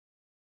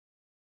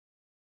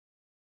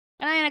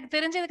ஆனா எனக்கு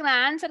தெரிஞ்சதுக்கு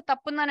நான் ஆன்சர்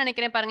தப்புன்னு தான்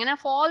நினைக்கிறேன் பாருங்க. ஏன்னா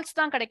ஃபால்ஸ்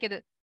தான் கிடைக்குது.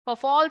 இப்போ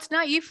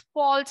ஃபால்ஸ்னா இஃப்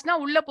ஃபால்ஸ்னா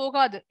உள்ள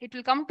போகாது. It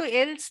will come to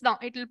else தான்.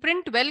 இட் வில்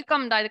பிரிண்ட்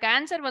வெல்கம் தான். இதுக்கு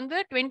ஆன்சர் வந்து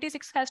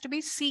 26 ஹேஸ் டு பி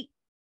சி.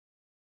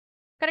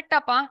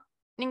 கரெக்டாப்பா?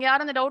 நீங்க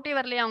யாரும் அந்த டவுட்டே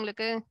வரலையா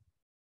உங்களுக்கு?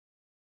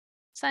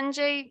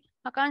 Sanjay,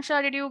 Akanksha,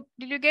 did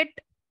you get?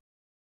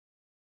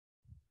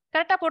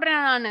 கரெக்டா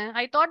போடுறேன் நானு.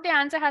 I thought the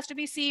answer has to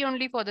be C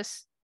only for this.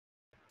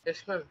 Yes,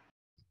 ma'am.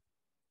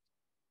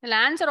 The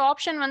answer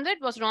option வந்து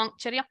it was wrong.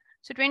 சரியா?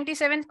 So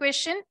 27th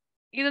question.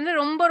 இது வந்து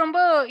ரொம்ப ரொம்ப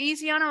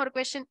ஈஸியான ஒரு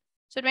question.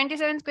 So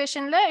 27th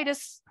questionல it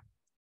is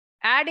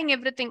adding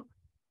everything.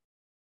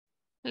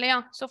 இல்லையா?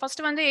 So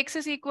first வந்து x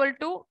is equal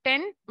to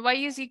 10, y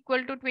is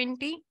equal to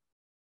 20.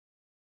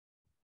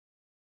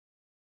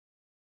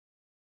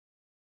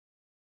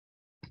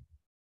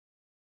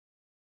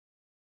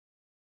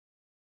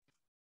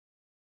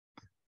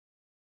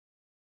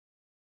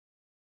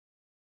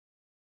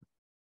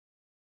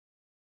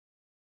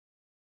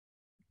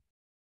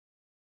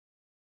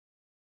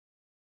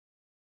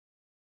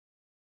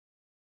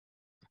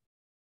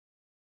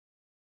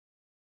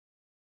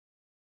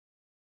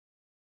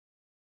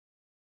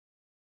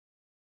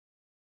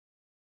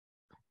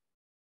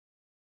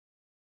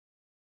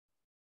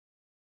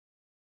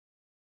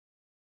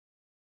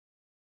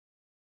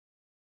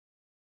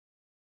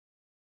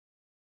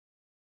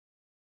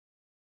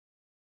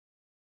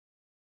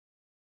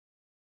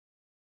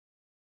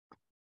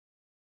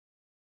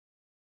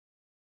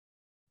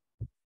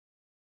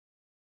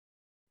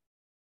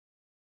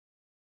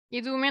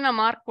 இதுவுமே நான்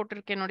மார்க்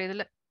போட்டிருக்கேன் என்னோட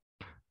இதுல.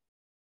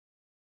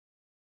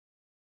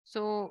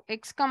 So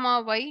x,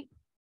 y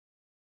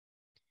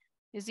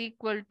is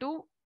equal to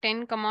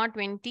 10,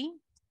 20.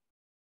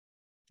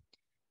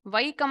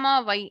 y,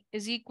 y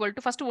is equal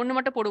to first ஒன்னு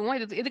மட்டும் போடுவோம்.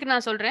 இதுக்கு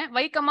நான் சொல்றேன்.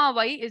 y,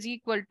 y is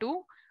equal to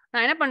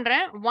நான் என்ன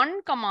பண்றேன் 1,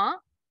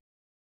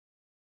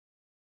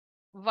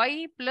 y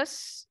plus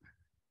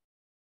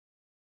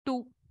 2.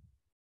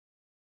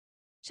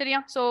 சரியா?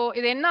 சோ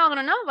இது என்ன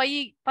ஆகணும்னா y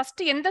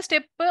ஃபர்ஸ்ட் எந்த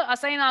ஸ்டெப்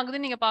அசைன்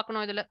ஆகுதுன்னு நீங்க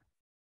பார்க்கணும் இதுல.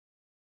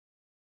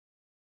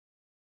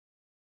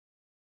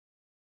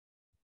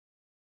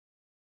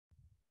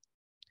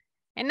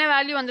 என்ன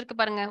வேல்யூ வந்திருக்கு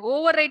பாருங்க.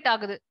 ஓவர் ரைட்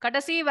ஆகுது.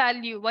 கடைசி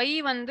வேல்யூ y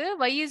வந்து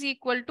y is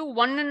equal to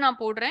 1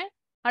 நான் போடுறேன்.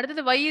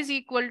 அடுத்தது y is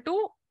equal to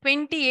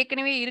 20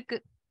 ஏற்கனவே இருக்கு.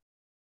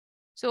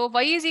 So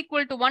y is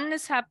equal to 1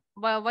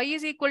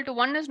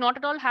 is not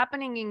at all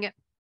happening இங்க.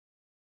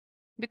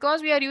 Because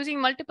we are using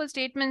multiple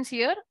statements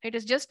here, it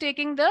is just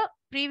taking the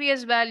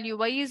previous value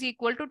y is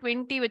equal to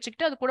 20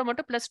 வச்சுக்கிட்டு அது கூட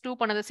மட்டும் plus 2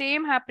 பண்ணுது.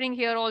 Same happening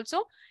here also.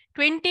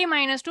 20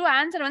 minus 2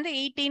 answer வந்து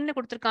 18 னு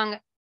கொடுத்திருக்காங்க.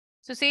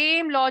 So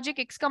same logic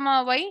x,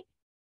 y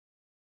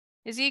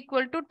is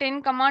equal to 10,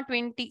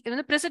 20. இது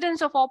வந்து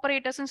precedence of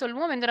operators னு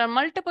சொல்லுவோம். When there are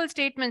multiple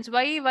statements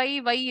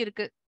y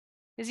இருக்கு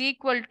is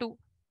equal to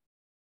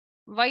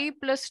y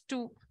plus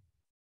 2,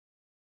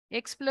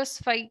 x plus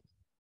 5,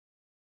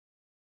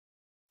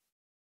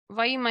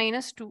 y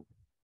minus 2.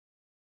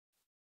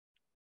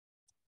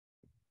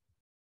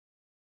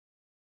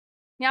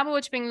 ஞாபகம்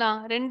வச்சுப்பீங்களா?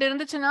 ரெண்டு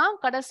இருந்துச்சுன்னா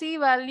கடைசி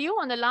வேல்யூ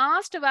அந்த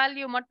லாஸ்ட்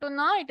வேல்யூ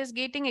மட்டும்தான் it is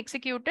getting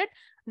executed.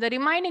 The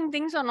remaining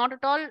things are not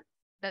at all,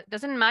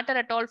 doesn't matter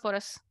at all for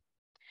us.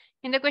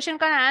 இந்த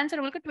கொஸ்டினுக்கான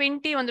answer உங்களுக்கு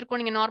 20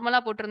 வந்திருக்கும் நீங்க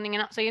நார்மலா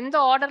போட்டிருந்தீங்கன்னா. ஸோ எந்த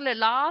ஆர்டர்ல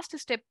last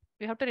step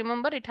you have to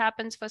remember it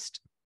happens first.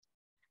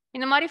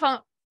 இந்த மாதிரி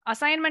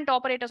அசைன்மெண்ட்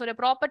ஆபரேட்டர்ஸோட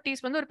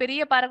ப்ராப்பர்ட்டிஸ் வந்து ஒரு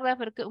பெரிய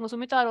பேராகிராஃப் இருக்கு. உங்க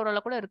சுமிதா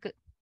அரோரால கூட இருக்கு.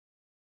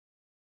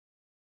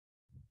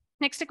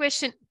 Next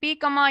question p,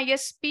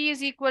 s, p is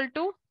equal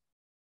to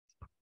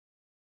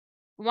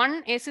 1,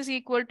 s is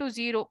equal to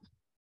 0.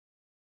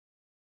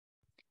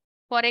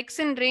 For x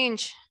in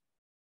range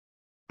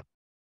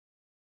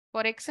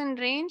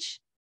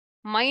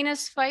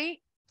 -5,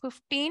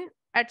 15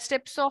 at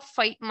steps of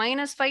 5.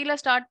 -5 ல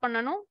ஸ்டார்ட்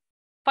பண்ணனும்.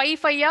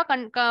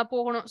 5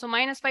 போகணும். So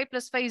 -5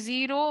 plus 5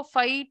 0,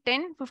 5,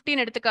 10, 15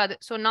 எடுத்துக்காது.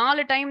 So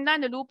 4 டைம் தான்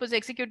இந்த loop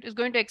is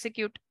going to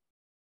execute.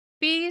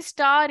 p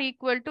star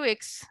equal to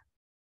x,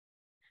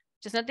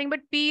 which is nothing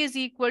but p is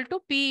equal to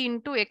p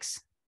into x.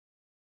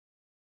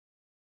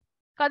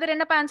 கதிர்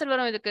என்னப்பா answer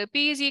வரும் இதுக்கு?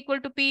 p is equal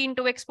to p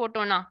into x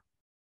போட்டோம்னா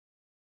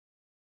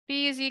p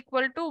is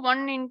equal to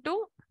 1 into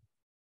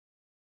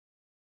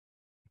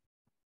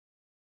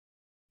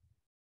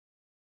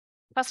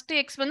first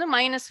x வந்து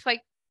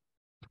 -5.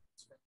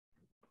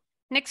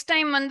 Next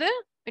time வந்து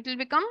it will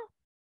become,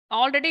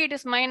 already it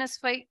is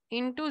 -5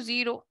 into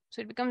 0. So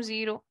it becomes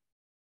 0.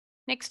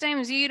 Next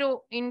time 0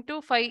 into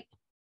 5.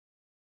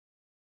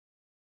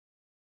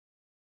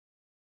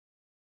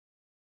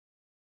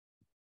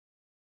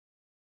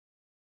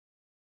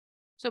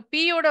 So p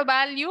ஓட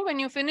value when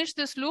you finish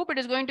this loop it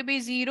is going to be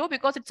 0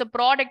 because it's a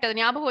product. அது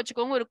ஞாபகம்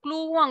வச்சுக்கோங்க. ஒரு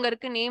க்ளூவும் அங்க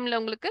இருக்கு நேம்ல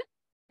உங்களுக்கு.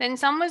 Then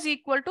sum is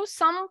equal to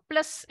sum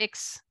plus x.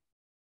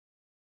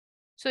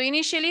 So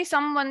initially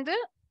sum வந்து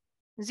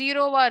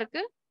 0வா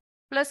இருக்கு.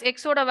 Plus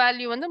x ஓட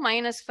value வந்து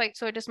 -5.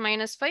 So it is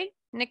 -5.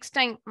 Next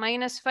time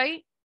 -5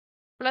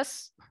 plus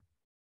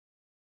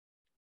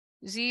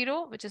 0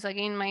 which is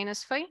again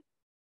 -5.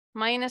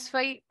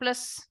 -5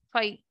 plus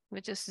 5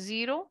 which is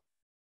 0.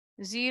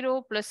 0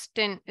 plus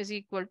 10 is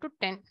equal to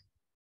 10.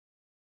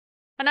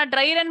 ஆனா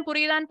ட்ரை ரன்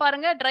புரியுதான்னு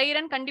பாருங்க. Try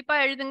run கண்டிப்பா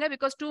எழுதுங்க.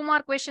 Because 2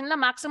 mark கொஸ்டின்ல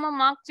maximum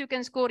marks you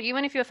can score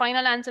even if your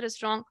final answer is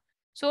wrong.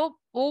 So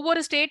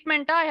ஒவ்வொரு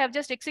ஸ்டேட்மெண்டா I have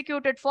just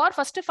executed for.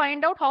 First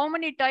find out how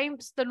many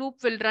times the loop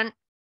will run.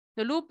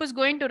 The loop is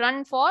going to run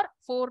for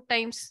 4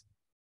 times.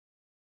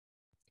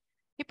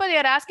 இப்போ they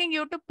are asking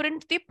you to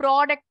print the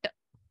product,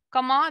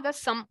 comma the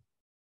sum.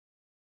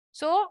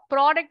 So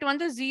product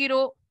வந்து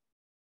 0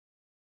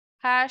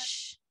 hash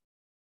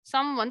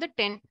sum வந்து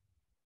 10.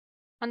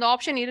 அந்த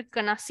option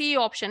இருக்குன்னா C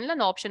ஆப்ஷன்ல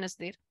அந்த option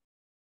is there.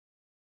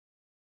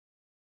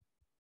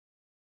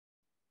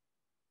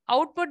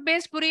 Output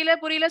base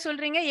புரியல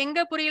சொல்றீங்க,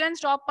 எங்க புரியலன்னு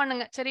ஸ்டாப்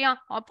பண்ணுங்க சரியா.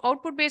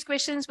 அவுட்புட் பேஸ்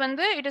क्वेश्चंस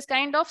வந்து it is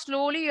kind of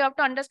slowly you have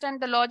to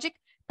understand the logic.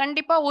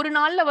 கண்டிப்பா ஒரு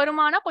நாள்ல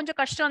வருமானா கொஞ்சம்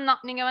கஷ்டம்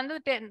தான். நீங்க வந்து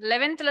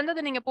 11th இருந்து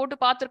அதை நீங்க போட்டு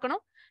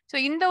பார்த்துருக்கணும். ஸோ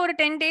இந்த ஒரு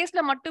 10 daysல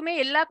மட்டுமே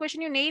எல்லா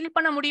கொஸ்டினையும் நெயில்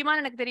பண்ண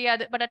முடியுமான்னு எனக்கு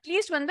தெரியாது. பட்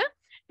அட்லீஸ்ட் வந்து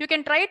you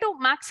can try to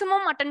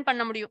maximum attend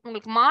பண்ண முடியும்.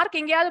 உங்களுக்கு மார்க்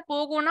எங்கேயாவது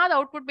போகும்னா அது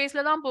அவுட்புட்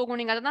பேஸ்ல தான் போகும்.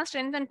 நீங்க அதை தான்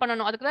ஸ்ட்ரென்தன்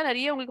பண்ணணும். அதுக்கு தான்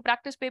நிறைய உங்களுக்கு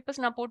ப்ராக்டிஸ்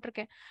பேப்பர்ஸ் நான்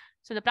போட்டிருக்கேன்.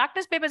 ஸோ இந்த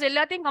ப்ராக்டிஸ் பேப்பர்ஸ்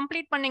எல்லாத்தையும்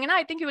கம்ப்ளீட் பண்ணீங்கன்னா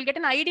I think you will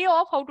get an idea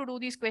of how to do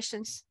these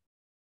questions.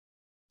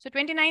 So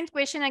 29th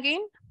question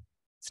again.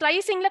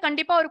 ஸ்லைசிங்ல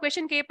கண்டிப்பா ஒரு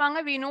கொஸ்டின் கேட்பாங்க.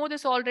 we know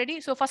this already.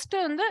 So first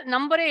வந்து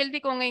நம்பரே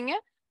எழுதிக்கோங்க. இங்க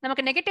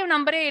நமக்கு நெகட்டிவ்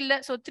நம்பரே இல்ல.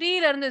 So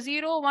 3ல இருந்து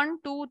 0 1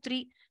 2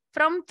 3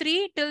 from 3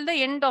 till the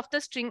end of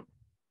the string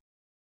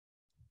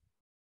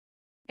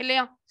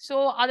இல்லையா. சோ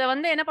அத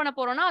வந்து என்ன பண்ண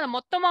போறோம்னா அத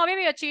மொத்தமாவே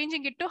we are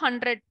changing it to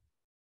 100.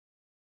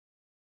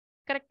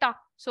 கரெக்ட்டா.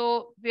 So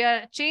we are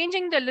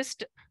changing the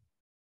list.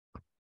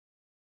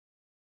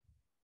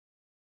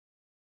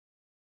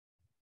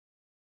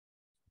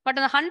 But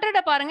அந்த 100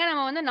 பாருங்க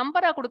நம்ம வந்து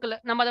நம்பரா கொடுக்கல,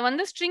 நம்ம அதை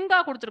வந்து ஸ்ட்ரிங்கா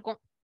கொடுத்துருக்கோம்.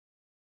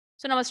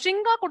 ஸோ நம்ம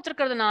ஸ்ட்ரிங்கா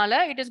கொடுத்துருக்கிறதுனால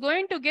it is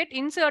going to get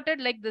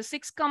inserted like the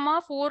 6,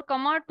 4,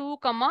 2,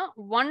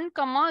 1,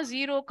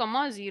 0,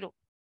 0.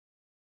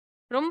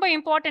 ரொம்ப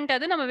இம்பார்ட்டன்ட்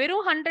அது. நம்ம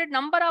வெறும் 100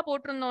 நம்பரா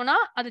போட்டிருந்தோம்னா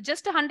அது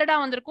ஜஸ்ட் 100ஆ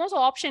வந்திருக்கும். ஸோ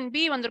ஆப்ஷன்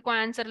பி வந்திருக்கும்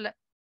ஆன்சர்ல.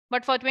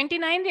 But for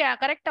 29 the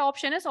correct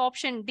option is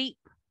option D.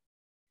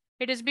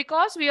 It is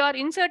because we are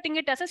inserting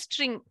it as a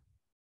string.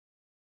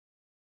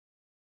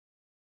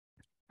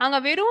 அங்க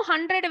வெறும்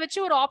 100 வச்சு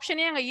ஒரு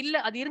ஆப்ஷனே அங்க இல்ல.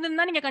 அது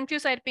இருந்திருந்தா நீங்க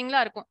கன்ஃபியூஸ்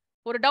ஆயிருப்பீங்களா இருக்கும்.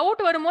 ஒரு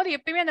டவுட் வரும்போது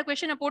எப்பயுமே அந்த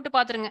கொஸ்டினை போட்டு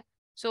பாத்துருங்க.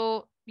 So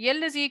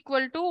L is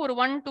equal to ஒரு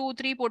 1 2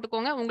 3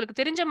 போட்டுக்கோங்க. உங்களுக்கு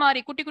தெரிஞ்ச மாதிரி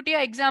குட்டி குட்டியா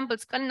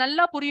எக்ஸாம்பிள்ஸ்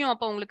நல்லா புரியும்.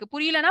 அப்போ உங்களுக்கு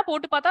புரியலன்னா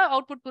போட்டு பார்த்தா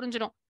அவுட்புட்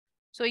புரிஞ்சிடும்.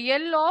 ஸோ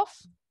எல் ஆஃப்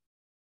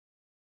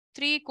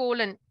 3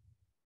 கோலன்,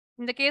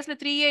 இந்த கேஸ்ல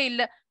 3ஏ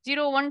இல்ல,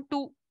 0 1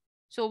 2.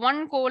 So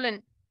 1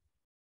 colon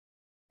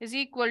is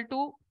equal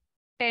to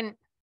 10.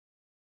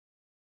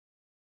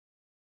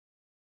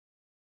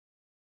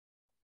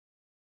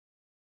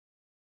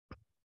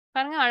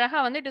 பாருங்க அழகா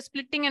வந்து it is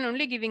splitting and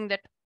only giving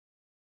that.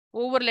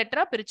 ஒவ்வொரு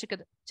லெட்டரா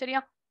பிரிச்சுக்குது சரியா.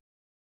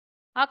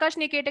 ஆகாஷ்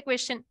நீ கேட்ட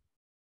question.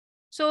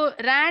 So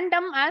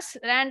random as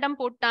random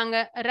போட்டாங்க.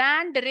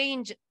 Rent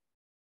range,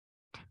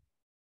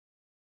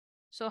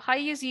 so high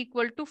is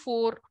equal to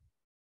 4.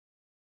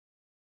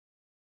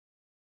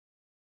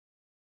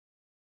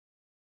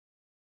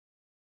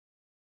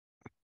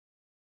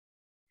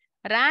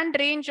 Rent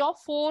range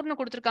of 4னு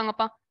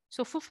கொடுத்துருக்காங்கப்பா.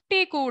 So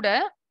 50 கூட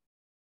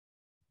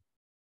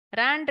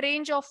ரேண்ட்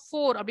ரேஞ்ச் ஆஃப்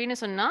 4 அப்படின்னு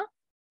சொன்னா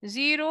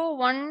 0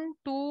 1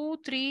 2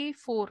 3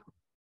 4.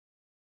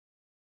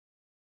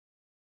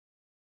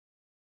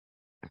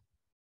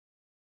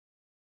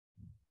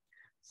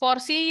 For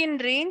C in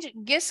range,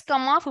 guess,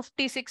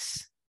 56.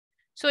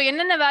 So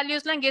என்னென்ன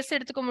வேல்யூஸ்லாம் guess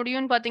எடுத்துக்க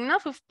முடியும்னு பாத்தீங்கன்னா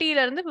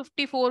 50ல இருந்து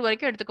 54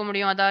 வரைக்கும் எடுத்துக்க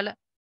முடியும் அதால.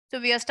 So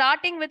we are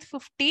starting with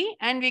 50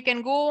 and we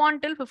can go on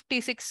till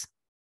 56.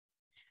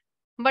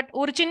 But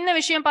ஒரு சின்ன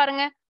விஷயம்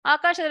பாருங்க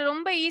ஆகாஷ், அது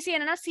ரொம்ப ஈஸி.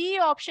 என்னன்னா சி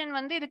ஆப்ஷன்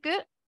வந்து இதுக்கு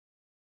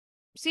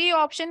C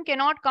option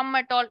cannot come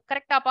at all.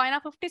 கரெக்டாப்பா? ஏன்னா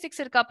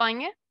 56 இருக்காப்பா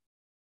இங்க.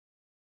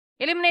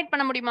 எலிமினேட்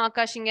பண்ண முடியுமா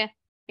ஆகாஷ் இங்க?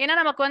 ஏன்னா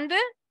நமக்கு வந்து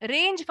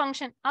ரேஞ்ச்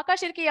ஃபங்க்ஷன்.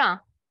 ஆகாஷ் இருக்கியா?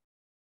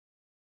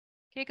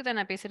 கேக்குதா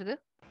நான் பேசுறது?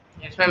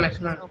 Yes ma'am yes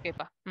ma'am.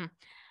 ஓகேப்பா.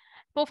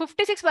 இப்போ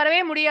 56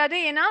 வரவே முடியாது.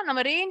 ஏன்னா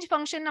நம்ம ரேஞ்ச்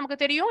ஃபங்க்ஷன் நமக்கு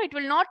தெரியும். It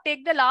will not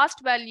take the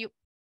last value.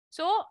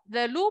 So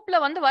the லூப்ல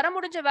வந்து வர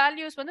முடிஞ்ச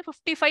வேல்யூஸ் வந்து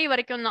 55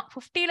 வரைக்கும் தான்.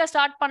 50ல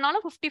ஸ்டார்ட்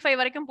பண்ணாலும் 55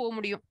 வரைக்கும் போக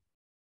முடியும்.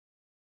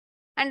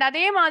 அண்ட்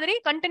அதே மாதிரி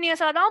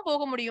கண்டினியூஸா தான்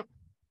போக முடியும்.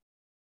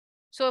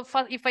 So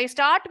if I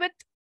start with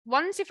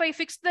once if I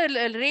fix the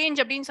range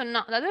அப்படின்னு சொன்னா,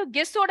 அதாவது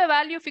கெஸ்ஸோட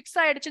வேல்யூ ஃபிக்ஸ்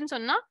ஆயிடுச்சுன்னு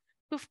சொன்னா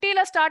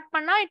 50ல ஸ்டார்ட்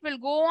பண்ணா it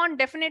will go on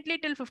definitely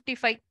டில்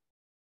 55.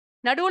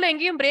 நடுவுல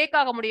எங்கேயும் பிரேக்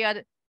ஆக முடியாது.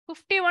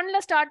 51ல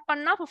ஸ்டார்ட்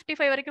பண்ணா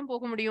 55 வரைக்கும்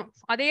போக முடியும்.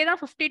 அதே தான்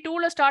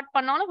 52ல ஸ்டார்ட்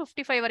பண்ணாலும்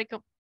 55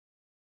 வரைக்கும்.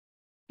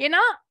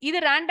 ஏன்னா இது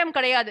ரேண்டம்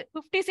கிடையாது.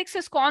 56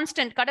 இஸ்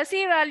கான்ஸ்டன்ட். கடைசி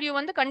வேல்யூ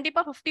வந்து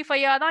கண்டிப்பா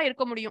 55ஆ தான்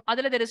இருக்க முடியும்.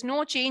 அதுல there is no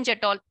change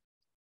at all.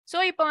 So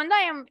இப்போ வந்து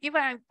I am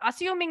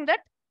assuming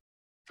that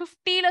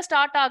 50ல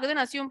start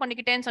ஆகுதுன்னு அசியூம்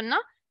பண்ணிக்கிட்டேன்னு சொன்னா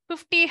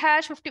 50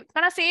 hash 50.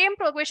 ஆனா same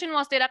question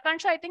was there.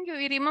 Akansha, I think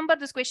you remember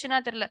this question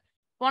தெரியல.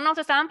 One of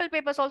the sample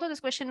papers also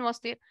this question was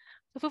there.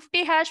 So 50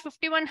 hash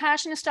 51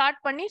 hash னு start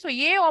பண்ணி, so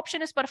A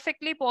option is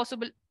perfectly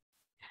possible.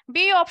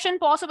 B option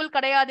possible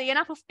கிடையாது.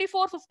 ஏன்னா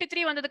 54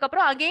 53 வந்ததுக்கு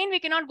அப்புறம் again we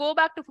cannot go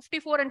back to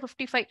 54 and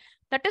 55.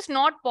 That is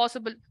not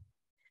possible.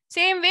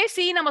 Same way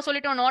C நம்ம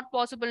சொல்லிட்டோம் not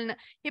பாசிபிள்னு.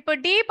 இப்போ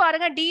D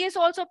பாருங்க, டி இஸ்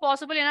ஆல்சோ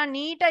பாசிபிள். ஏன்னா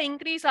நீட்டா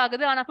இன்க்ரீஸ்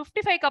ஆகுது. ஆனா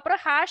 55க்கு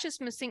அப்புறம் ஹேஷ் இஸ்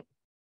மிஸ்ஸிங்.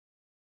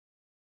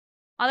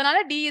 அதனால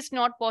D is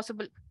not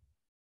possible.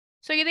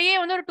 So இதையே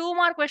வந்து ஒரு 2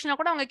 மார்க் கொஸ்டினா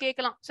கூட அவங்க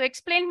கேட்கலாம். ஸோ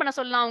எக்ஸ்பிளைன் பண்ண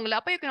சொல்லலாம் அவங்கள.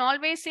 அப்போ you can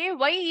always say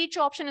why each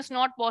option is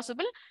not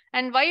possible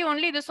and why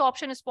only this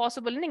option is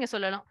பாசிபிள்னு நீங்க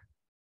சொல்லலாம்.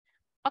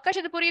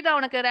 ஆகாஷ் இது புரியுதா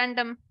உனக்கு?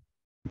 ரேண்டம்.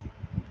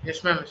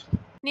 Yes ma'am.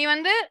 நீ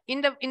வந்து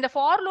இந்த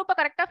ஃபார் லூப்பை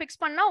கரெக்டா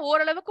ஃபிக்ஸ் பண்ணா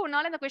ஓரளவுக்கு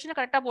உன்னால இந்த கொஸ்டினை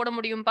கரெக்டா போட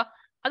முடியும்பா.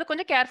 அது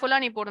கொஞ்சம் கேர்ஃபுல்லா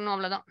நீ போடணும்,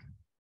 அவ்வளவுதான்.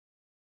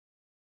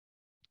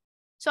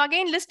 ஸோ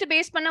அகைன் லிஸ்ட்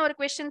பேஸ் பண்ண ஒரு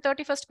question,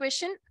 31st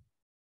question.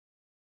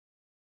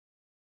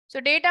 So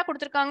data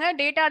கொடுத்துருக்காங்க,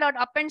 டேட்டா டாட்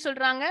அப்பன்னு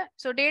சொல்றாங்க.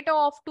 ஸோ டேட்டா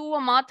ஆஃப் 2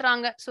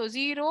 மாத்துறாங்க. ஸோ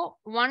 0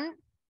 1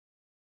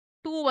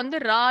 2 வந்து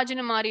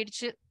ராஜ்னு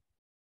மாறிடுச்சு.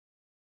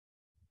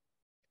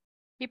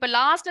 இப்ப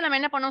லாஸ்ட் நம்ம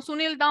என்ன பண்ணோம்,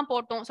 சுனில் தான்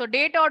போட்டோம். ஸோ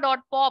டேட்டா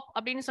டாட் பாப்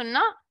அப்படின்னு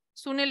சொன்னா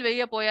சுனில்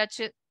வெளியே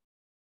போயாச்சு.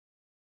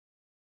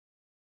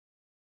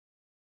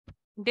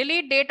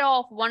 delete data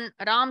of 1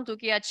 Ram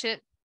தூக்கியாச்சு.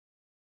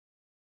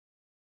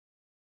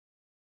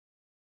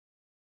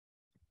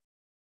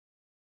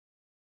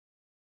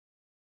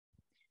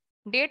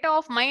 Data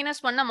off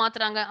 -1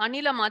 மாத்துறாங்க,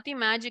 அனில மாத்தி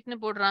மேஜிக்னு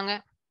போடுறாங்க.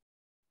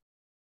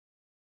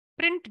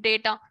 print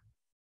data.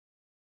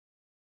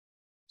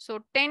 so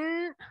 10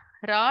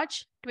 Raj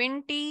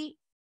 20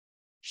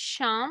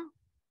 Sham.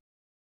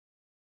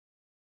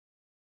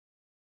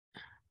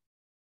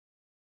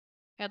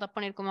 ஏதாவது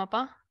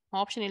பண்ணிருக்குமாப்பா?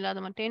 ஆப்ஷன்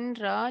இல்லாதமா. 10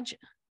 ராஜ்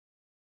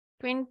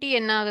 20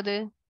 என்ன ஆகுது?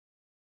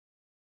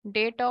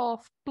 Data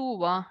off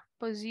 2வா?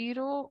 இப்போ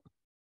 0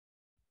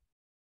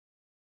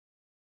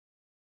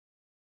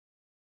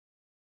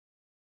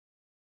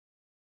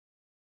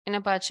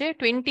 என்னப்பாச்சு?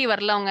 20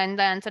 வரல அவங்க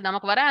இந்த ஆன்சர்.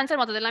 நமக்கு வர ஆன்சர்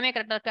மற்றது எல்லாமே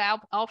கரெக்டா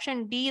இருக்கு.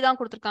 ஆப்ஷன் டி தான்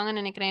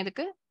கொடுத்துருக்காங்கன்னு நினைக்கிறேன்.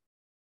 இதுக்கு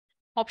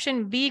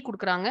ஆப்ஷன் பி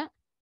கொடுக்குறாங்க.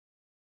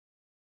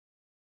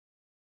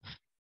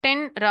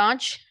 10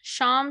 Raj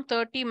Sham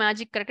 30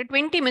 magic correct.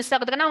 20 miss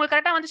ஆகுதுன்னா உங்களுக்கு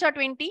கரெக்டா வந்துச்சா?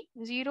 20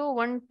 0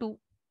 1 2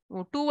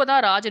 2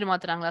 தான் ராஜ்னு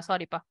மாத்துறாங்களா?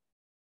 சாரிப்பா,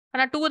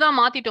 ஆனா 2 தான்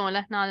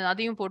மாத்திட்டோம்ல, நான்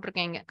அதையும்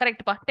போட்டிருக்கேன் இங்க.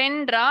 கரெக்ட்பா. 10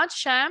 ராஜ்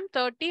ஷாம்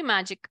 30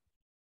 மேஜிக்.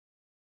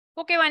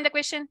 ஓகேவா இந்த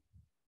கொஸ்டின்?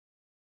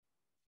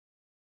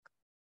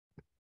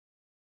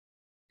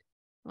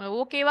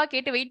 ஓகேவா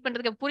கேட்டு வெயிட்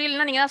பண்றதுக்கு.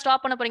 புரியலன்னா நீங்க தான்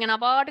ஸ்டாப் பண்ண போறீங்க.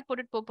 நான் பாட்டுக்கு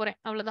போட்டுட்டு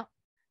போறேன், அவ்வளவுதான்.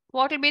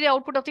 What will be the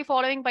output of the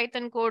following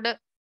பைத்தன் கோடு?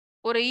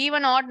 ஒரு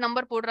ஈவன் ஆட்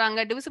நம்பர் போடுறாங்க.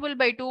 டிவிசிபிள்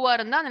பை 2வா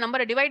இருந்தா அந்த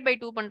நம்பரை டிவைட் பை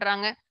 2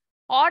 பண்றாங்க.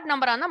 ஆட்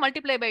நம்பரா இருந்தா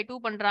மல்டிப்ளை பை 2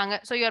 பண்றாங்க.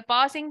 So you are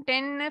passing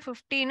 10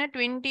 15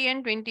 20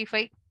 and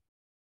 25.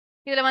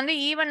 இதுல வந்து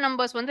ஈவன்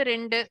நம்பர்ஸ் வந்து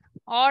 2,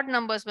 ஆட்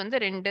நம்பர்ஸ் வந்து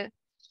 2.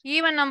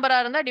 ஈவன் நம்பரா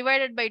இருந்தா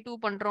டிவைடட் பை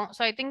 2 பண்றோம்.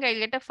 So I think I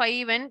get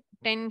 5 and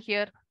 10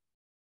 here.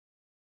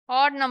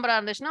 Add நம்பரா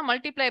இருந்துச்சுன்னா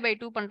மல்டிப்ளை பை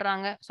 2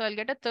 பண்றாங்க. So I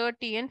get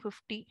 30 and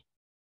 50.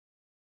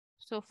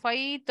 So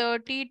 5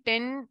 30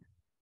 10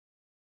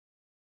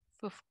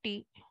 50.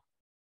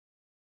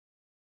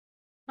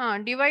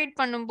 Divide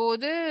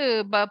பண்ணும்போது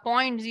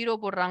 0.0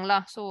 போடுறாங்களா?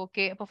 So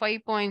okay. அப்போ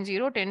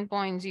 5.0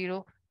 10.0.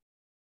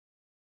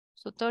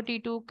 So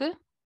 32க்கு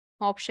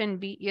option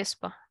B.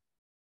 எஸ்பா.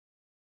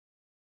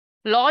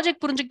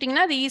 லாஜிக்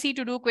புரிஞ்சுக்கிட்டீங்கன்னா அது easy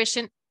to two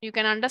question. You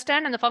can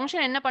understand அந்த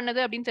function என்ன பண்ணுது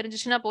அப்படின்னு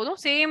தெரிஞ்சிச்சுன்னா போதும்.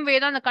 சேம் வே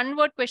தான் அந்த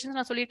கன்வெர்ட் கொஸ்டின்ஸ்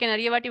நான் சொல்லியிருக்கேன்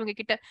நிறைய வாட்டி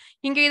உங்ககிட்ட.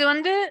 இங்க இது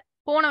வந்து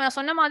நான்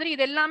சொன்ன மாதிரி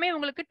இது எல்லாமே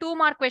உங்களுக்கு 2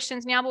 மார்க்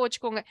கொஸ்டின்ஸ், ஞாபகம்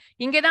வச்சுக்கோங்க.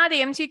 இங்கதான்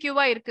அது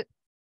MCQ-வா இருக்கு.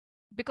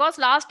 Because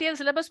last year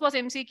syllabus was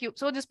MCQ.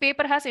 So this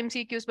paper has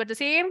MCQs. But the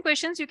same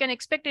questions you can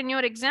expect in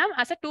your exam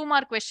as a 2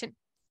 mark question.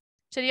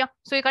 சரியா?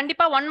 So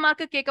கண்டிப்பா 1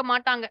 mark கேட்க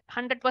மாட்டாங்க.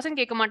 100%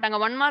 கேட்க மாட்டாங்க.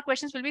 1 mark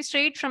questions will be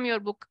straight from your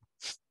book.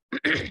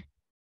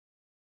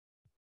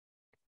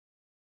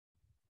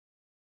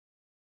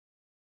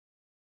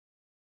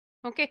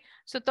 Okay.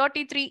 So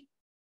 33.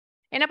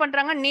 என்ன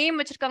பண்றாங்க? Name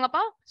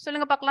வச்சிருக்காங்கப்பா.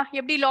 சொல்லுங்க பார்க்கலாம்.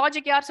 எப்படி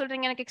லாஜிக் யார்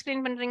சொல்றீங்க? எனக்கு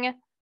எக்ஸ்பிளைன் பண்றீங்க.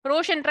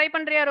 ரோஷன் ட்ரை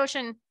பண்றியா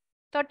ரோஷன்?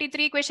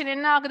 33 question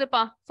என்ன ஆகுதுப்பா?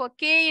 For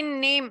K in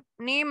name.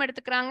 Name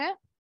எடுத்துக்கிறாங்க.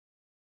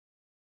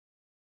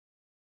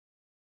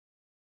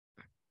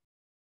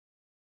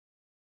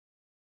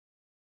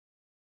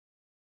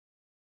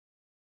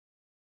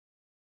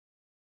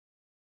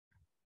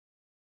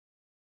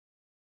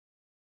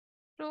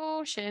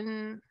 ரோஷன்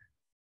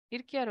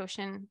இருக்கியா?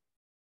 ரோஷன்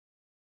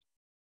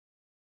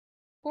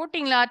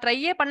போட்டிங்களா?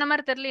 ட்ரையே பண்ண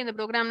மாதிரி தெரியல இந்த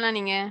ப்ரோக்ராம்லாம்.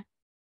 நீங்க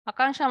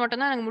ஆகாங்ஷா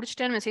மட்டும் தான் எனக்கு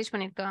முடிச்சிட்டேன்னு மெசேஜ்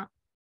பண்ணிருக்கா.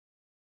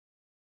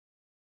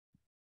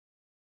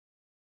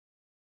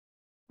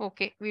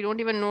 Okay, we don't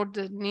even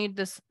need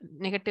this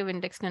negative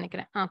index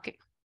நினைக்கிறேன். ஓகே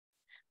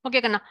ஓகே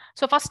கண்ணா.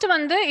 ஸோ ஃபர்ஸ்ட்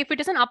வந்து if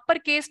it is an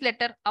upper case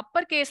letter,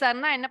 Appar கேஸா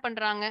இருந்தா என்ன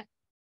பண்றாங்க?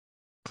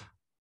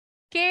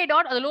 கே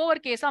டாட் அது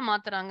லோவர் கேஸா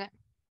மாத்துறாங்க.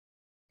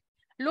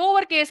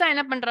 லோவர் கேஸா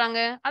என்ன பண்றாங்க?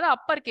 அது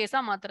அப்பர்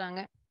கேஸா மாத்துறாங்க.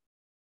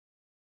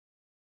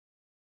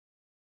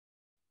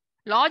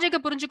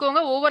 லாஜிக் புரிஞ்சுக்கோங்க.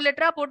 ஒவ்வொரு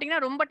லெட்டரா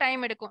போட்டீங்கன்னா ரொம்ப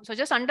டைம் எடுக்கும். So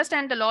just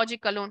understand the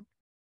logic alone.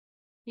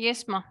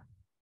 எஸ்மா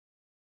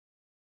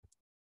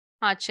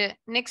ஆச்சு.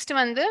 நெக்ஸ்ட்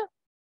வந்து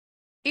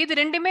இது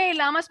ரெண்டுமே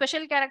இல்லாம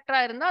ஸ்பெஷல் கேரக்டரா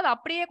இருந்தா அது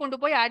அப்படியே கொண்டு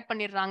போய் ஆட்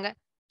பண்ணிடுறாங்க.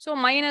 ஸோ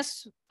மைனஸ்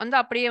வந்து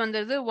அப்படியே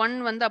வந்துருது, 1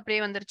 வந்து அப்படியே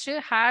வந்துருச்சு,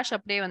 ஹேஷ்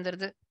அப்படியே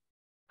வந்துருது.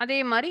 அதே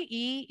மாதிரி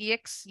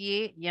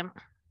EXAM.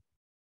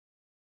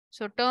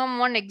 So term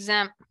 1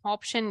 exam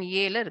option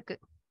ஏல இருக்கு.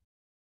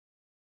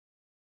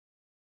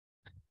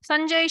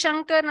 சஞ்சய்,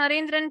 சங்கர்,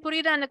 நரேந்திரன்,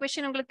 புரியுதா அந்த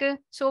கொஸ்டின் உங்களுக்கு?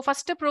 ஸோ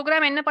ஃபர்ஸ்ட்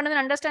ப்ரோக்ராம் என்ன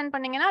பண்ணுதுன்னு அண்டர்ஸ்டாண்ட்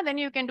பண்ணீங்கன்னா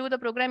then you can do the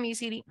program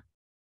easily.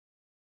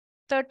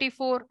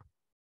 34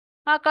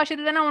 Akash,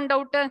 இதுதானே உன்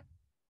டவுட்?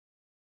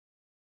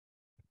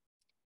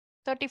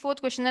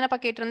 34th கொஸ்டின் தானேப்பா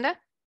கேட்டிருந்தேன்.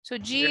 So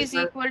G Yes, is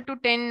ma'am. Equal to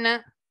 10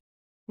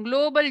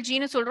 global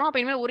ஜின்னு சொல்றோம். அப்ப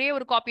இனிமேல் ஒரே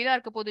ஒரு காப்பி தான்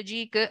இருக்க போகுது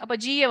ஜிக்கு. அப்ப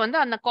ஜியை வந்து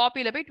அந்த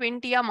காப்பியில போய்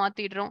 20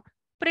 மாத்திடுறோம்.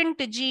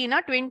 பிரிண்ட் ஜினா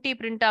 20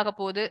 பிரிண்ட் ஆக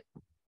போகுது,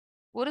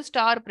 ஒரு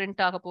ஸ்டார்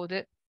பிரிண்ட் ஆக போகுது.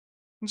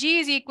 G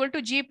is equal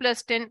to G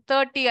plus 10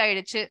 30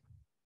 ஆயிடுச்சு.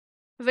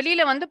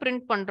 வெளியில வந்து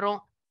பிரிண்ட் பண்றோம்.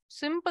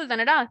 சிம்பிள்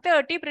தானடா,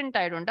 30 பிரிண்ட்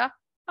ஆயிடும்டா.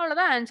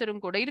 அவ்வளவுதான்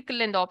ஆன்சரும் கூட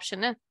இருக்குல்ல இந்த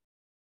ஆப்ஷன்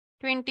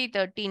 20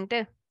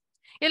 13.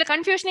 இதுல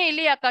கன்ஃபியூஷனே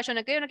இல்லையா ஆகாஷ்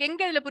உனக்கு? எனக்கு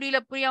எங்க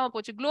இதுல புரியாம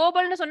போச்சு?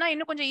 குளோபல்னு சொன்னா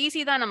இன்னும் கொஞ்சம்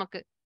ஈஸி தான் நமக்கு.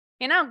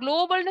 ஏன்னா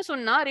குளோபல்னு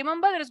சொன்னா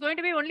remember there is going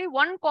to be only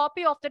one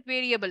copy of that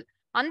variable.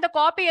 அந்த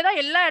காப்பியை தான்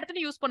எல்லா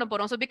இடத்துலயும் யூஸ் பண்ண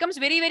போறோம். So becomes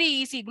very very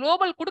easy.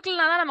 Global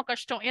கொடுக்கலனா தான் நமக்கு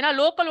கஷ்டம். ஏன்னா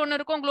லோக்கல் ஒன்னு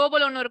இருக்கும்,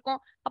 குளோபல் ஒன்னு இருக்கும்.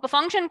 அப்ப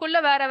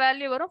ஃபங்க்ஷனுக்குள்ள வேற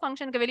வேல்யூ வரும்,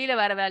 ஃபங்க்ஷனுக்கு வெளியில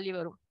வேற வேல்யூ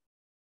வரும்.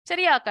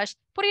 சரியா ஆகாஷ்?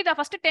 புரியுதா?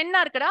 ஃபர்ஸ்ட்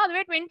 10 இருக்குடா,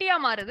 அதுவே 20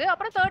 மாறுது,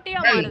 அப்புறம் 30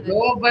 மாறுது.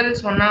 குளோபல்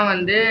சொன்னா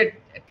வந்து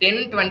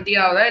 10 20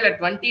 ஆகுதா இல்ல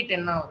 20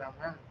 10 ஆகுதா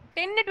மேம்?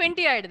 10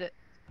 20 ஆயிடுது.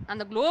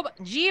 அந்த குளோபல்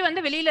ஜி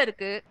வந்து வெளியில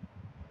இருக்கு.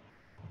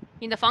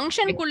 இந்த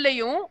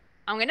ஃபங்க்ஷனுக்குள்ளேயும்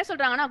அவங்க என்ன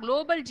சொல்றாங்கன்னா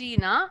குளோபல்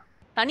ஜினா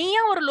தனியா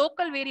ஒரு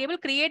லோக்கல் வேரியபிள்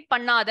கிரியேட்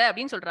பண்ணாத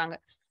அப்படின்னு சொல்றாங்க.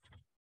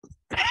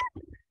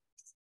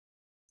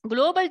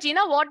 குளோபல்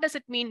ஜினா what does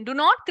it mean? To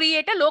not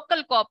create a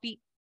local copy,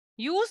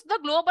 use the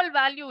global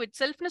value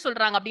இட்செல்ஃப்னு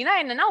சொல்றாங்க. அப்படின்னா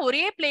என்னன்னா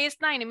ஒரே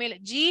பிளேஸ் தான் இனிமேல்.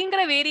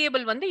 ஜிங்கிற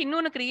வேரியபிள் வந்து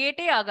இன்னொன்னு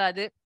கிரியேட்டே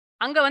ஆகாது.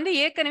 அங்க வந்து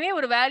ஏற்கனவே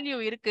ஒரு வேல்யூ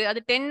இருக்கு,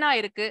 அது 10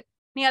 இருக்கு.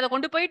 நீ அதை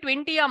கொண்டு போய்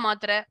 20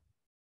 மாத்துற,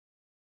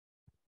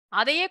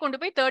 அதையே கொண்டு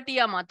போய்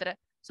 30 மாத்துற.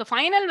 ஸோ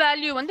ஃபைனல்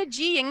வேல்யூ வந்து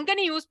ஜி எங்க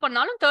நீ யூஸ்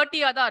பண்ணாலும் 30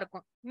 தான்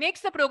இருக்கும்.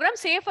 Makes the program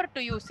safer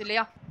to use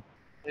இல்லையா?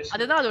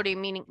 அதுதான் அதோட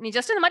மீனிங். நீ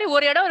ஜஸ்ட் இந்த மாதிரி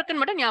ஒரு இடம்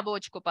இருக்குன்னு மட்டும் ஞாபகம்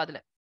வச்சுக்கோப்பா. அதுல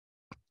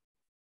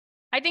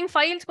ஐ திங்க்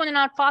ஃபைல்ஸ் கொஞ்சம்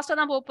நான் ஃபாஸ்டா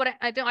தான் போறேன்.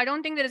 I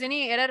don't think there is any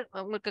error.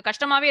 உங்களுக்கு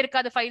கஷ்டமாவே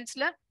இருக்காது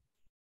ஃபைல்ஸ்ல.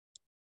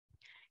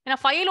 ஏன்னா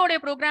ஃபைலோட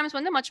ப்ரோக்ராம்ஸ்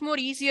வந்து much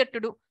more easier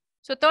to two.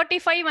 So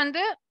 35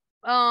 வந்து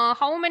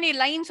how many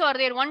lines R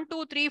there? 1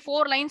 2 3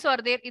 4 lines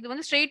R தேர். இது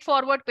வந்து ஸ்ட்ரெயிட்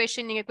ஃபார்வர்ட்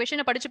கொஸ்டின். நீங்க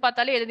கொஸ்டினை படிச்சு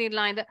பார்த்தாலே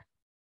எழுதிடலாம் இதை.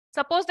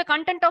 Suppose the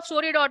content of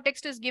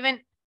story.txt is given.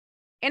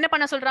 என்ன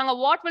பண்ண சொல்றாங்க?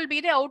 What will be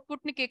the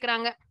output னு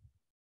கேக்குறாங்க.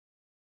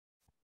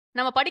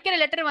 நம்ம படிக்கிற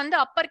லெட்டர் வந்து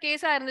அப்பர்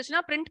கேஸா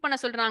இருந்துச்சுன்னா பிரிண்ட் பண்ண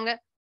சொல்றாங்க.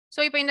 சோ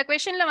இப்போ இந்த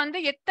क्वेश्चनல வந்து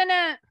எத்தனை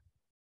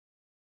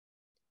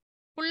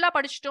ஃபுல்லா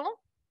படிச்சிட்டோம்?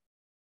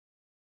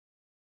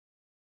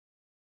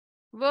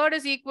 word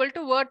is equal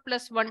to word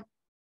plus 1.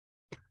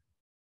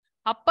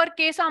 Appar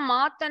கேஸா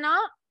மாத்தனா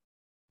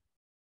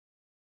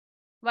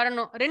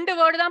வரணும். ரெண்டு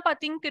வேர்டு தான் பா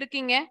திங்க்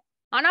இருக்கீங்க.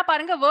 ஆனா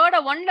பாருங்க வேர்டை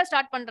 1ல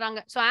ஸ்டார்ட் பண்றாங்க.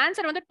 சோ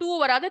ஆன்சர் வந்து 2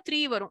 வராது,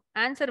 3 வரும்.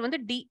 ஆன்சர் வந்து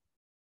D.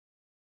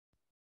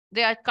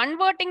 they are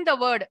converting the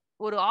word.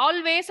 ஒரு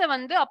ஆல்வேஸ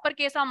வந்து அப்பர்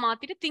கேஸா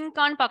மாத்திட்டு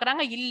திங்கான்னு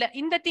பாக்குறாங்க. இல்ல,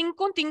 இந்த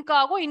திங்க்கும் திங்க்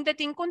ஆகும், இந்த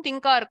திங்க்கும்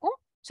திங்கா இருக்கும்.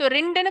 சோ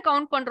ரெண்டுன்னு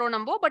கவுண்ட் பண்றோம்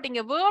நம்ம. பட்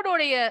இங்க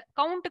வேர்டோடைய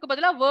கவுண்ட்டுக்கு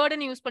பதிலா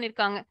வேர்டுன்னு யூஸ்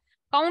பண்ணிருக்காங்க.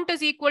 Count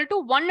is equal to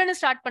 1ன்னு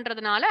start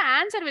பண்றதுனால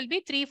answer will be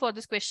 3 for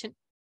this question.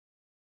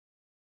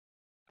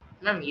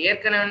 Ma'am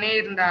ஏற்கனவே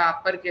இருந்த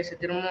அப்பர் கேஸ்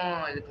திரும்ப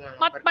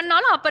இதுக்கு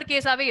பண்ணாலும் அப்பர்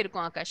கேஸாவே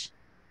இருக்கும் ஆகாஷ்.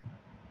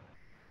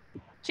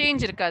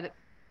 சேஞ்ச் இருக்காது.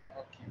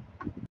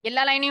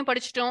 எல்லா லைனையும்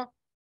படிச்சிட்டோம்.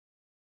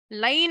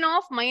 Line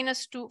of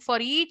 -2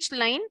 for each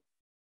line.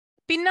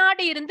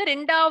 பின்னாடி இருந்து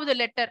ரெண்டாவது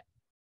லெட்டர்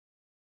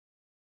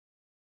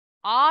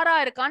ஆரா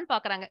இருக்கான்னு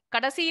பாக்குறாங்க.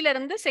 கடைசியில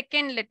இருந்து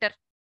செகண்ட் லெட்டர்.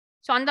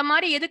 சோ அந்த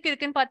மாதிரி எதுக்கு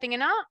இருக்குன்னு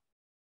பாத்தீங்கன்னா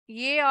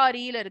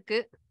ஏஆர்இல இருக்கு.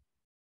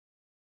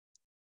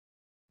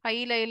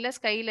 ஹைல இல்ல,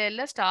 ஸ்கைல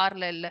இல்ல,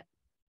 ஸ்டார்ல இல்ல.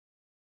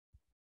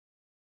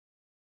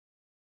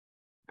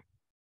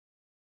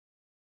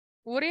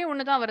 ஒரே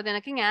ஒண்ணுதான் வருது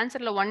எனக்கு. இங்க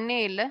ஆன்சர்ல 1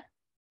 இல்ல.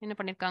 என்ன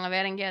பண்ணிருக்காங்க?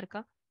 வேற எங்கேயா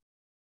இருக்கா?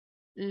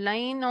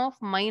 Line of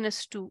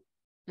 -2.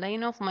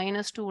 லைன் ஆஃப்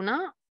 -2னா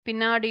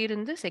பின்னாடி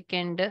இருந்து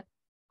செகண்ட்.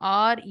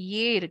 ஆர்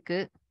ஏ இருக்கு,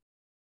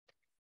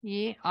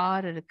 ஏ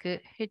ஆர் இருக்கு,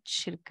 ஹெச்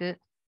இருக்கு,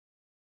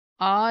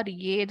 ஆர்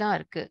ஏ தான்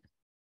இருக்கு.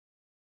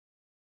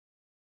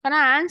 ஆனா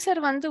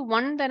ஆன்சர் வந்து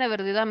 1 தானே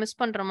வருது. இதான் மிஸ்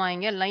பண்றோமா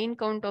இங்க? Line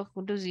count of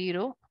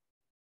 0.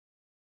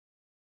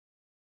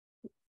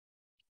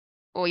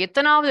 ஓ,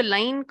 எத்தனாவது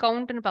லைன்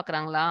கவுண்ட்னு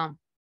பாக்குறாங்களா?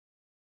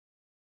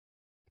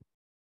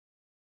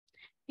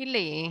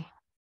 இல்லையே.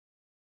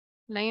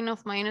 Line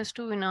of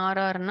 -2 in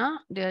RRனா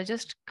they are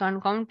just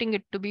counting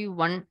it to be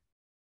 1.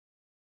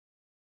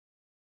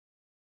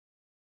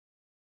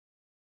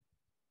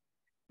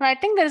 I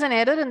think there is an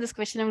error in this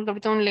question. உங்களுக்கு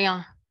அப்படி தோணலையா?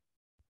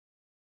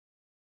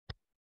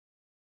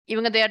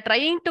 இவங்க they are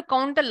trying to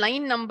count the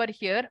line number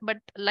here,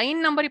 but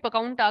line number இப்ப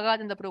count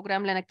ஆகாது இந்த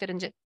ப்ரோக்ராம்ல எனக்கு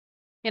தெரிஞ்சு.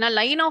 ஏன்னா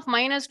லைன் ஆஃப்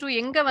 -2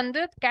 எங்க வந்து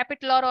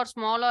capital R R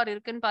small R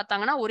இருக்குன்னு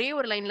பார்த்தாங்கன்னா ஒரே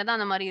ஒரு லைன்ல தான்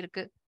அந்த மாதிரி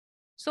இருக்கு.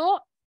 So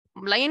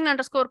line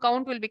underscore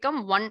count will become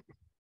 1.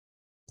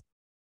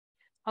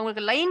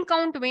 அவங்களுக்கு லைன்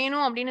கவுண்ட்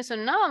வேணும் அப்படின்னு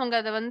சொன்னா அவங்க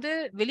அதை வந்து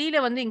வெளியில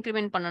வந்து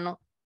இன்க்ரிமெண்ட் பண்ணணும்.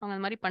 அவங்க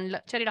அந்த மாதிரி பண்ணல.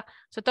 சரிடா.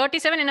 ஸோ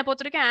 37 என்ன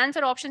பொறுத்த வரைக்கும்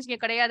ஆன்சர் ஆப்ஷன்ஸ் இங்கே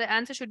கிடையாது.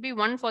 Answer should be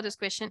 1 for this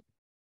question.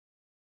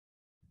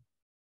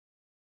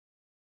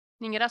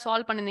 நீங்க யாராவது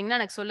சால்வ் பண்ணிருந்தீங்கன்னா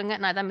எனக்கு சொல்லுங்க.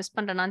 நான் எதாவது மிஸ்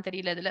பண்றேனான்னு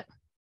தெரியல இதுல.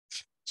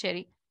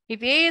 சரி.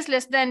 If A is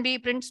less than B,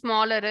 print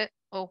smaller.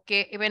 Okay.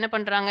 இப்போ என்ன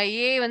பண்றாங்க?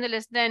 A வந்து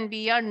less than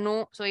B யா? No.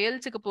 ஸோ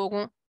எல்ஸுக்கு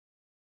போகும்.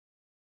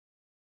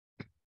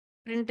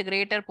 print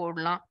greater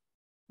போடலாம்.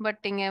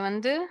 பட் இங்க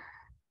வந்து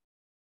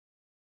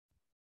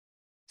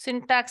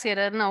syntax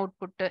errorனு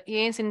அவுட்புட்.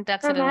 ஏன்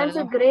syntax error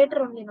வருது? greater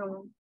only now.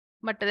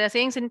 But they are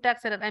saying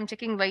syntax error. I'm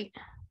checking why.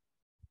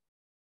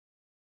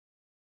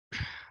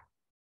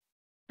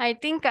 I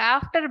think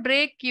after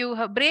break you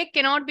have break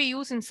cannot be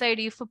used inside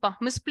if pa.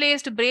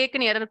 Misplaced break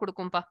னு error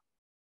கொடுக்கும்பா.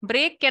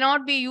 break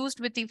cannot be used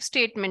with if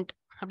statement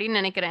அப்படின்னு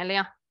நினைக்கிறேன்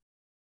இல்லையா?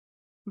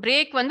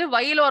 break வந்து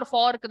while or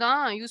forக்கு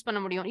தான் use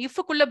பண்ண முடியும். if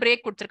குள்ள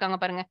break கொடுத்திருக்காங்க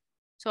பாருங்க.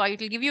 So it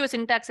will give you a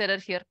syntax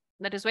error here.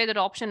 That is why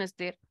that option is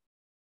there.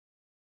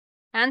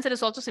 Answer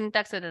is also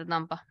syntax error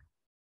தான்ப்பா.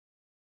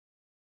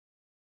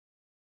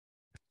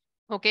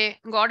 Okay,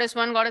 God is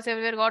one, God is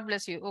everywhere, God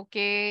bless you.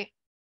 Okay,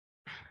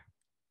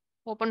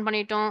 open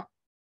பண்ணிட்டோம்.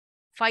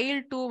 file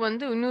 2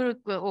 வந்து இன்னொரு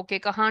okay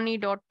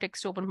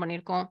kahani.txt open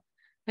பண்ணிருக்கோம்.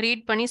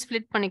 Read பண்ணி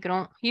split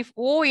பண்ணிக்கிறோம். if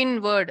o in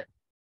word.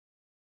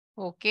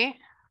 Okay,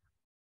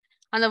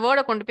 அந்த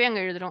வேர்டை கொண்டு போய்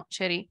அங்க எழுதுறோம்.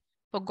 சரி,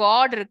 இப்போ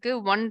God இருக்கு,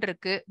 one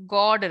இருக்கு,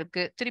 God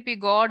இருக்கு, திருப்பி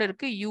God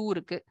இருக்கு, u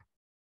இருக்கு.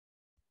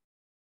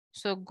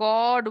 So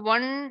God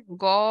 1,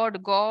 God,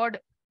 God,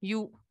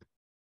 u.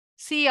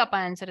 C அப்ப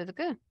ஆன்சர்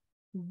இதுக்கு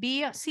B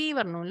C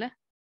வரணும்ல.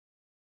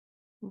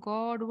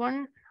 God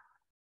 1.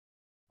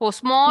 ஓ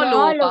ஸ்மால் ஓ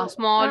பா,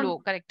 ஸ்மால் ஓ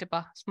கரெக்ட் பா,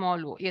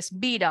 ஸ்மால் ஓ. எஸ்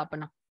B டா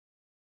அப்பனா.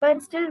 But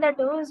still that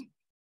O is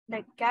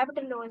like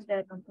capital O is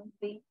there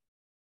B.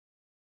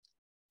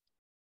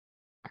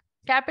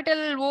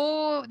 Capital O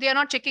they are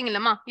not checking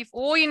illama. If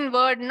O in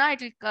word na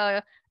it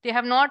will they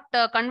have not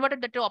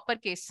converted that to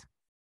uppercase.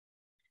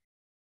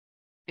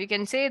 You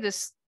can say this.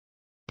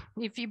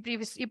 If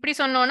இப்படி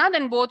சொன்னோம்னா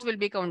then both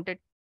will be counted.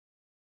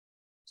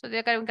 So they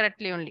are coming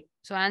correctly only.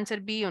 So answer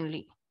B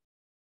only.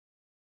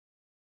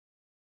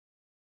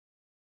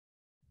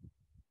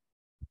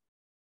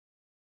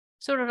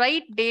 So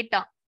write data.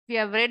 We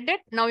have read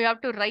it. Now you have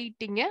to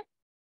write inga.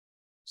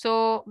 So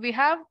we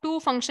have two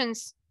functions.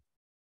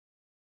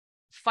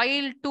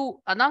 File 2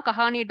 அதான்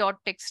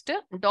kahani.txt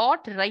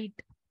dot write.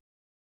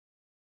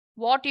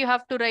 What you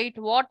have to write,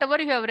 whatever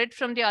you have read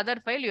from the other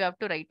file you have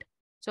to write.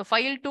 So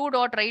file 2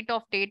 dot write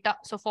of data.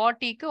 So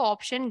 40 க்கு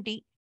option D.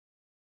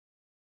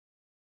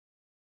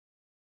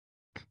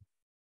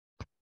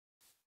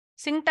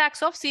 Syntax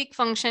of seek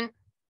function.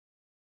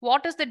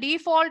 What is the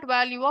default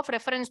value of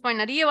reference point?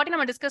 நிறைய வாட்டி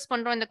நம்ம discuss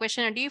பண்றோம் இந்த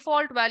question.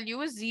 Default value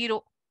is 0.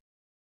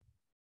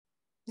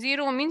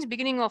 0 means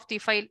beginning of the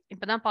file.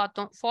 இப்பதான்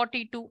பார்த்தோம்.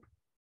 42.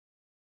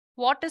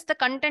 What is the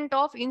content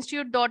of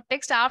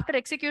institute.txt after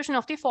execution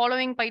of the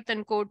following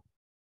Python code?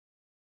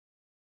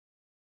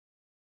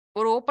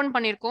 ஒரு open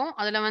பண்ணிருக்கோம்.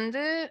 அதுல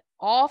வந்து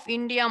ஆஃப்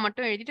இந்தியா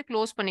மட்டும் எழுதிட்டு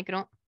க்ளோஸ்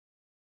பண்ணிக்கிறோம்.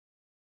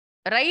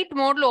 ரைட்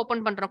மோட்ல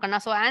ஓபன் பண்றோம் கண்ணா.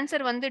 சோ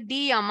ஆன்சர் வந்து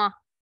டி ஆமா.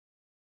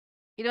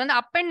 இது வந்து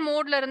அப் அண்ட்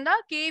மோட்ல இருந்தா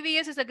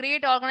KVS is a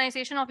great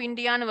organization of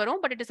Indiaன்னு வரும்.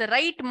 But it is a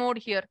write mode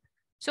here.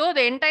 So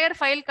the entire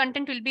file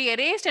content will be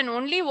erased and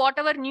only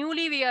whatever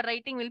newly we are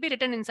writing will be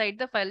written inside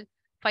the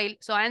file.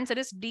 So answer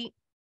is D.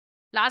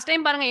 Last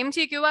time பாருங்க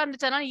MCQவா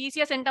இருந்துச்சுன்னா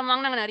ஈஸியா centum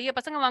வாங்கினாங்க. நிறைய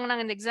பசங்க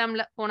வாங்கினாங்க இந்த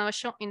எக்ஸாம்ல போன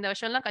வருஷம். இந்த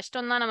வருஷம் எல்லாம்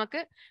கஷ்டம் தான் நமக்கு.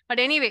 But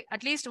anyway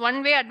at least one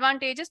way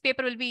advantages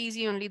paper will be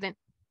easy only then.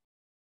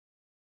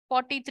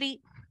 43.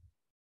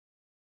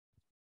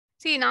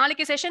 See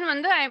நாளைக்கு செஷன்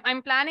வந்து I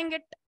am planning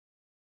it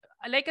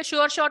like a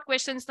sure short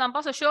questions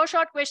தான்ப்பா. ஸோ sure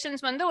short questions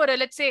வந்து ஒரு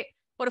let's say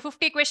ஒரு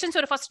 50 questions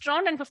ஒரு first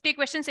round and 50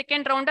 questions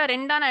second ரவுண்டா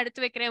ரெண்டா நான்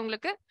எடுத்து வைக்கிறேன்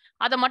உங்களுக்கு.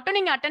 அதை மட்டும்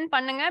நீங்க அட்டென்ட்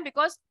பண்ணுங்க.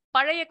 பிகாஸ்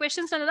பழைய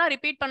கொஸ்டின்ஸ் வந்து தான்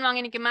ரிப்பீட்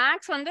பண்ணுவாங்க. இன்னைக்கு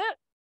மேக்ஸ் வந்து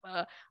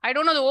I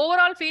don't know the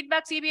overall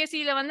feedback CBSE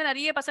ல வந்து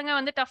நிறைய பசங்க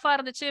வந்து டஃபா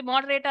இருந்துச்சு,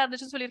 மாடரேட்டா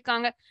இருந்துச்சுன்னு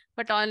சொல்லியிருக்காங்க.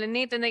 பட்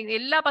நேத்து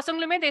எல்லா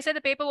பசங்களுமே they said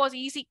the paper was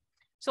easy.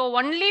 So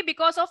only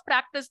because of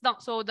practice தான்.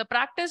 So the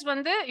practice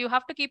வந்து you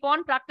have to keep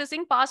on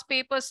practicing past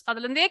papers.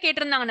 அதுல இருந்தே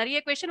கேட்டிருந்தாங்க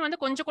நிறைய question வந்து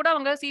கொஞ்சம் கூட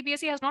அவங்க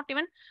CBSE has not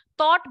even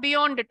thought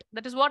beyond it.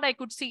 That is what I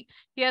could see.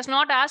 He has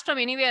not asked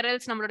from anywhere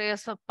else. நம்மளுடைய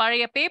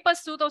பழைய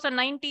papers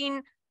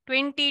 2019,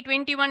 20,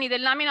 21 இது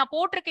எல்லாமே நான்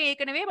போட்டிருக்கேன்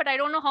ஏற்கனவே. But I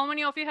don't know how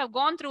many of you have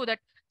gone through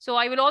that. So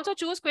I will also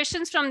choose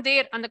questions from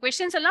there. அந்த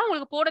questions எல்லாம்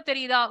உங்களுக்கு போட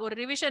தெரியுதா ஒரு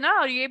ரிவிஷனா,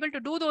 are you able to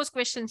do those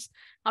questions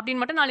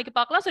அப்படின்னு மட்டும் நாளைக்கு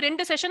பார்க்கலாம். So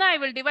ரெண்டு செஷனா I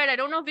will divide. I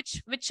don't know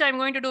which I'm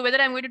going to do, whether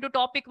I'm going to do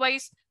topic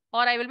wise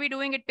or I will be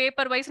doing it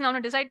paper wise.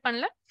 நான் decide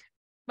பண்ணல.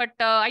 But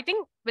I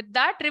think with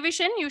that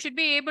revision you should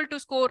be able to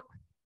score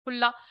full.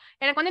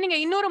 எனக்கு வந்து நீங்க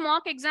இன்னொரு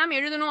mock exam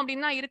எழுதணும்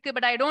அப்படின்னு தான் இருக்கு.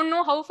 But I don't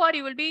know how far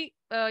you will be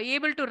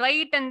able to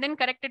write and then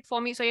correct it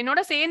for me. So என்னோட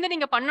சேர்ந்து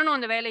நீங்க பண்ணணும்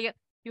அந்த வேலையை.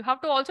 You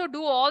have to also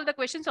do all the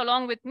questions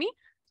along with me.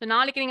 So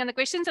நாளைக்கு நீங்க அந்த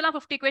questions எல்லாம்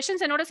 50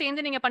 questions என்னோட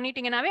சேர்ந்து நீங்க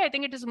பண்ணிட்டீங்கனாவே I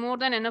think it is more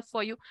than enough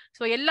for you.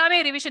 So எல்லாமே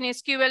revision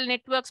SQL,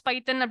 networks,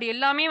 Python அப்படி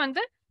எல்லாமே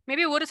வந்து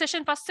maybe ஒரு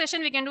session, first session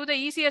we can do the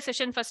easier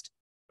session first.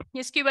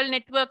 SQL,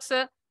 networks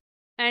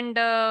and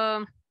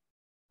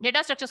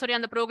data structure sorry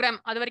அந்த program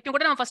அது வரைக்கும்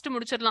கூட நம்ம first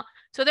முடிச்சிரலாம்.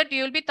 So that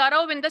you will be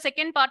thorough in the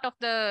second part of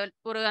the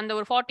அந்த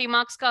ஒரு 40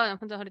 marks ka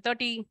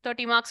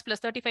 30 marks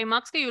plus 35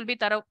 marks you will be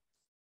thorough.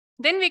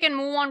 Then we can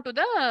move on to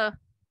the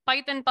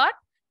Python part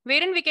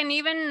wherein we can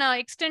even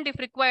extend if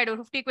required.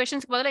 50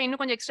 questions பதிலா இன்னும்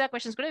கொஞ்சம் extra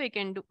questions கூட we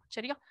can do.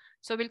 சரியா?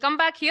 So we'll come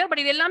back here. But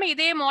இது எல்லாமே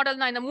இதே model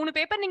தான். இந்த 3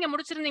 பேப்பர் நீங்க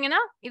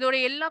முடிச்சிருந்தீங்கன்னா இதோட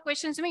எல்லா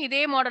questionsuமே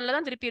இதே மாடல்ல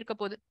தான் திருப்பி இருக்க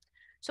போகுது.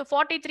 So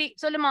 43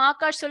 சொல்லுமா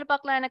ஆகாஷ் சொல்லு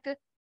பார்க்கலாம் எனக்கு.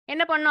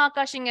 என்ன பண்ணணும்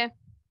ஆகாஷ் இங்க?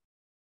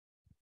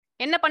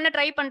 என்ன பண்ண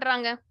ட்ரை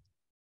பண்றாங்க?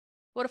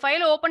 ஒரு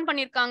ஃபைலை ஓபன்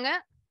பண்ணிருக்காங்க.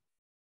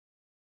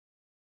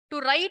 டு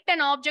ரைட்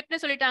an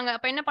object சொல்லிட்டாங்க.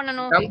 அப்ப என்ன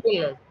பண்ணணும்?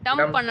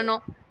 டம்ப்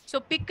பண்ணணும். So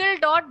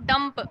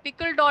pickle.dump.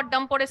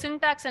 Pickle.dump ஓட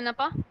syntax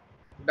என்னப்பா?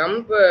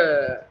 dump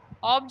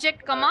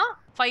ஆப்ஜெக்ட் கமா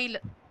ஃபைல்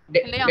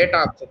இல்லையா? data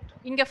object.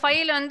 இங்க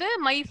ஃபைல் வந்து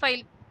my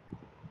file.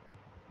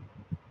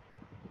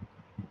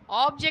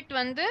 ஆப்ஜெக்ட்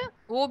வந்து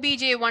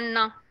obj1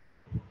 னா?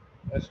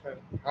 Yes ma'am.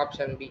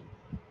 Option B.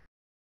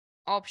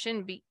 Option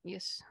B.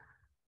 Yes.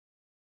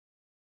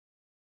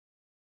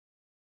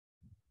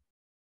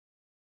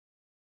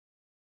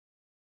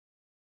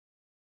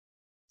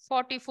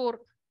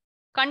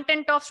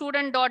 content of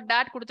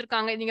student.dat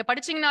கொடுத்திருக்காங்க. நீங்க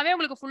படிச்சீங்கனாவே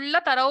உங்களுக்கு ஃபுல்லா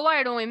தரவா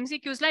ஆயிடும்.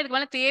 MCQsலாம் இதுக்கு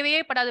மேல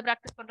தேவையே படாது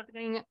பிராக்டிஸ்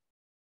பண்றதுக்கு நீங்க.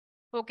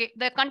 Okay,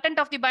 the content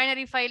of the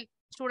binary file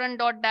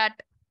student.dat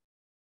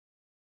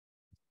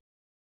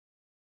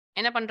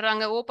என்ன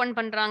பண்றாங்க? ஓபன்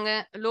பண்றாங்க,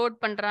 லோட்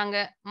பண்றாங்க.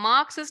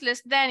 மார்க்ஸ் இஸ்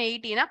less than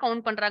 80 னா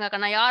கவுண்ட் பண்றாங்க.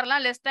 கண்ணா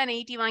யாரெல்லாம் less than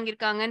 80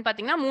 வாங்கிருக்காங்கன்னு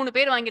பாத்தீங்கன்னா 3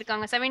 பேர்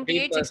வாங்கிருக்காங்க.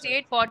 78,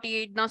 68,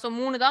 48 தான். சோ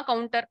 3 தான்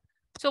கவுண்டர்.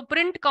 சோ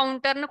print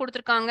counterன்னு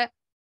கொடுத்திருக்காங்க.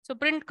 சோ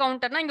print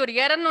counterனா இங்க ஒரு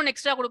எரர்னு ஒன்னு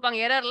எக்ஸ்ட்ரா கொடுப்பாங்க.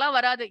 எரர்லாம்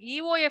வராது.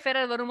 EOF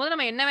எரர் வரும்போது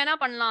நம்ம என்ன வேணா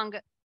பண்ணலாங்க.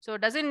 So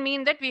doesn't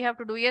mean that we have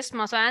to do yes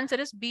ma. So answer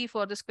is B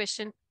for this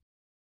question.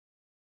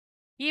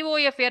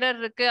 EOF error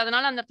இருக்கு,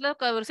 அதனால அந்த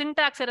இடத்துல ஒரு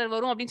syntax எரர்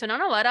வரும் அப்படின்னு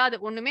சொன்னா வராது,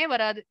 ஒண்ணுமே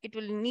வராது. It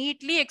will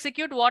neatly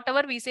execute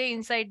whatever we say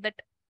inside that.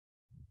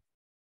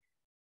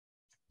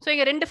 So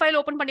இங்க ரெண்டு ஃபைல்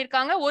ஓபன்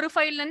பண்ணிருக்காங்க. ஒரு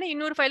ஃபைல்ல இருந்து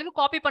இன்னொரு ஃபைலுக்கு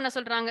காப்பி பண்ண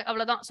சொல்றாங்க.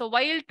 அவ்வளவுதான். So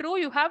while true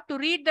you have to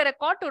read the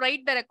record to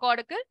write the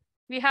recordக்கு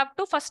we have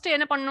to first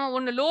என்ன பண்ணணும்?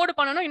 ஒன்னு லோட்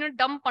பண்ணனும், இன்னொரு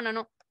டம்ப்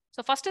பண்ணனும். So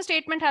first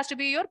statement has to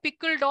be your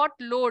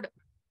pickle.load.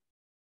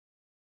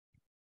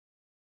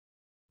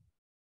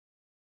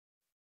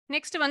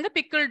 Next வந்து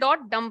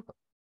pickle.dump.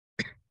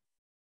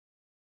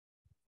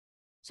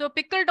 So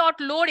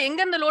pickle.load எங்க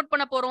இருந்து லோட்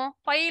பண்ண போறோம்?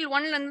 ஃபைல்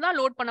 1ல இருந்து தான்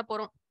லோட் பண்ண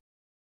போறோம்.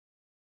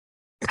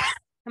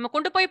 நம்ம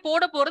கொண்டு போய்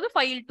போட போறது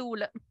ஃபைல்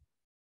 2ல.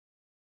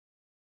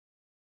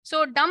 So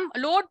dump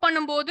load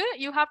பண்ணும்போது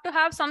you have to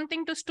have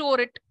something to store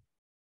it.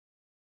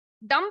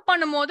 Dump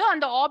பண்ணும்போது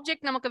அந்த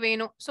ஆப்ஜெக்ட் நமக்கு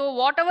வேணும். So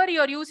whatever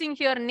you are using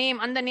here name,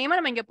 அந்த நேமை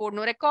நம்ம இங்க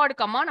போடணும். ரெக்கார்ட்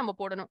கமா நம்ம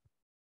போடணும்.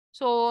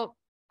 So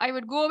I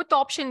would go with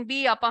option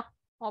B அப்பா.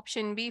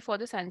 Option B for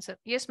this answer.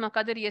 Yes ma,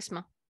 Kadir, yes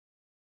ma.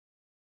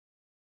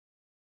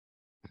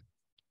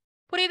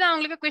 புரியுதா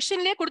உங்களுக்கு?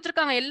 क्वेश्चनலயே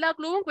கொடுத்திருக்காங்க. எல்லா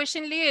க்ளூவும்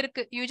क्वेश्चनலயே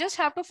இருக்கு. You just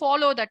have to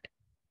follow that.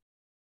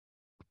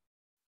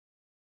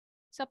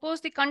 Suppose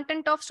the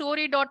content of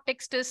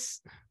story.txt is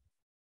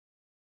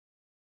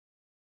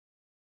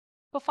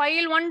for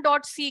file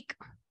 1.seek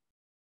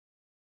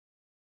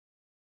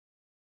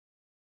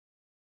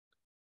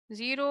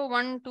 0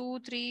 1 2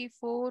 3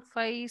 4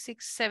 5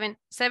 6 7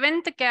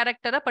 seventh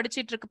character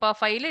படிச்சிட்டு இருக்குப்பா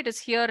file. It is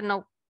here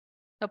now.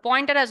 The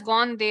pointer has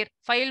gone there.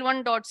 File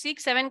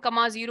 1.seek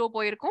 7,0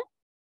 போயிருக்கும்.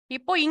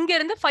 இப்போ இங்க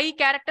இருந்து 5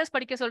 characters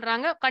படிக்க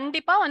சொல்றாங்க.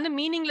 கண்டிப்பா வந்து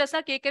மீனிங்லெஸ்ஸா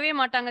கேட்கவே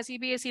மாட்டாங்க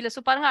CBSE ல.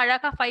 சோ பாருங்க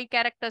அழகா 5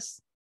 characters.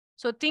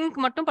 So think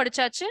மட்டும்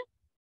படிச்சாச்சு.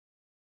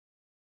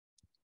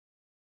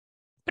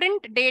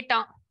 Print data.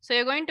 So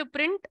you're going to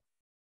print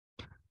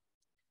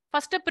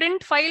first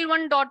print file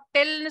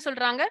 1.tell னு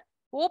சொல்றாங்க.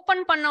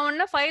 ஓபன் பண்ண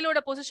உடனே ஃபைலோட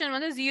பொசிஷன்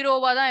வந்து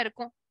 0வா தான்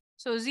இருக்கும்.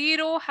 So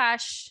 0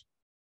 hash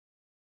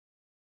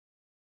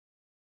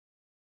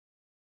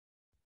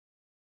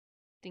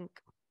think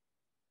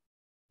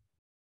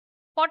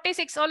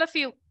 46 all of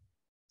you.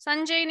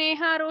 Sanjay,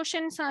 Neha,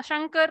 Roshan,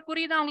 Shankar,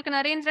 புரியுதா உங்களுக்கு?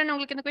 நரேந்திரன்,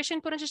 உங்களுக்கு இந்த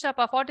question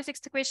புரிஞ்சுச்சாப்பா?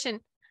 46th question.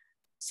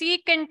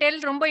 Seek and tell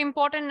ரொம்ப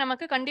important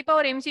நமக்கு. கண்டிப்பா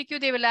ஒரு MCQ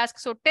they will ask.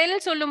 So tell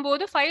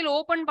சொல்லும்போது ஃபைல்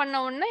ஓபன்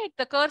பண்ண உடனே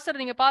the cursor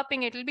நீங்க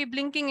பாப்பீங்க, it will be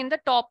blinking in the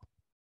top.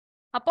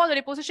 அப்போ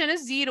அதோட position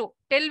is 0.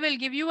 tell will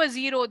give you a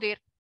 0 there.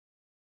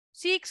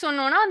 Seek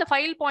சொன்னோம்னா அந்த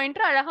ஃபைல்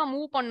பாயிண்டர் அழகா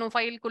மூவ் பண்ணும்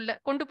ஃபைலுக்குள்ள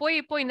கொண்டு போய்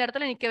இப்போ இந்த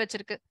இடத்துல நிக்க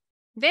வச்சிருக்கு.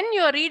 Then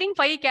you are reading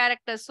 5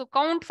 characters. So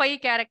count 5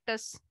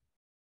 characters.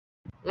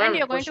 Ma'am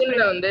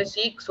क्वेश्चनல வந்து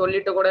seek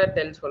சொல்லிட்டு கூட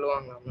tell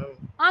சொல்லுவாங்க மேம்?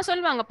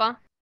 சொல்வாங்கப்பா.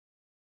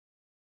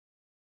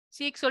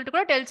 seek சொல்லிட்டு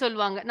கூட tell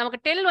சொல்வாங்க. நமக்கு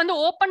tell வந்து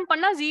ஓபன்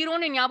பண்ணா 0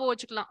 ன்னு ஞாபகம்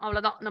வச்சுக்கலாம்.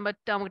 அவ்வளவுதான்.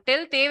 நமக்கு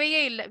tell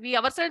தேவையே இல்ல. we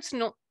ourselves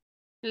know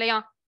இல்லையா?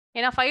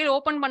 ஏன்னா ஃபைல்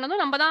ஓபன்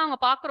பண்ணதும் நம்ம தான் அங்க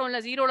பாக்குறோம்ல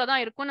 0ல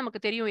தான் இருக்கும், நமக்கு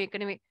தெரியும்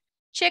ஏற்கனவே.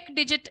 Check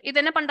digit. இது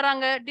என்ன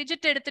பண்றாங்க?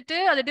 டிஜிட் எடுத்துட்டு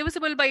அது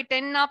divisible by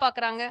 10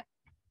 பாக்குறாங்க.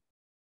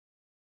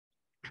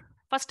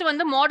 ஃபர்ஸ்ட்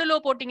வந்து மாடுலோ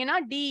போட்டீங்கன்னா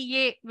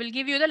DA will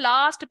give you the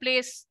last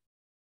place.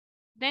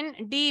 Then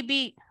DB.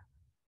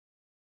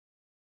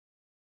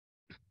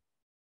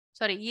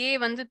 Sorry, A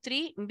வந்து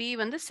 3, B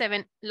வந்து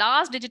 7.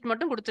 லாஸ்ட் டிஜிட்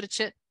மட்டும்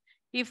கொடுத்துருச்சு.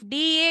 If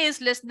DA is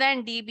less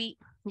than DB,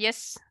 yes.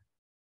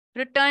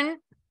 Return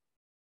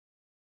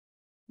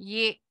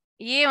A.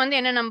 A வந்து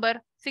என்ன நம்பர்?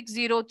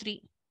 603.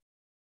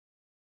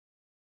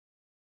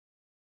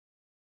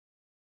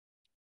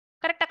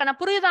 கரெக்டா கண்ணா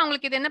புரியுதா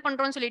உங்களுக்கு இது என்ன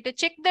பண்றோம்னு சொல்லிட்டு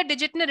செக் த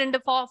டிஜிட்னு 2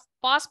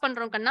 பாஸ்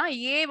பண்றோம் கண்ணா.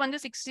 ஏ வந்து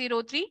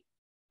 603,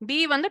 பி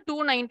வந்து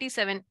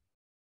 297.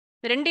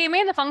 ரெண்டையுமே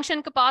இந்த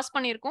ஃபங்க்ஷனுக்கு பாஸ்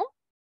பண்ணியிருக்கோம்.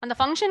 அந்த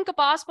ஃபங்க்ஷனுக்கு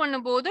பாஸ்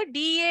பண்ணும்போது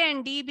டிஏ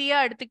அண்ட் டிபியா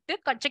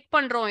எடுத்துக்கிட்டு செக்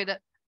பண்றோம் இதை.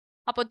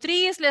 அப்போ 3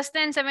 is less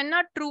than 7னா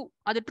ட்ரூ.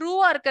 அது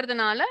ட்ரூவா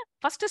இருக்கிறதுனால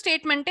ஃபர்ஸ்ட்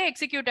ஸ்டேட்மெண்ட்டே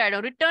எக்ஸிக்யூட்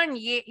ஆயிடும். ரிட்டர்ன்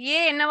ஏ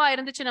என்னவா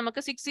இருந்துச்சு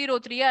நமக்கு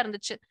 603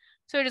 இருந்துச்சு.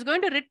 So it is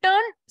going to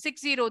return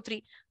 603.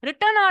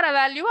 Return ஆகிற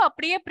வேல்யூ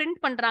அப்படியே பிரிண்ட்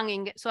பண்றாங்க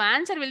இங்க. So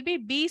answer will be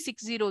B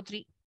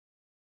 603.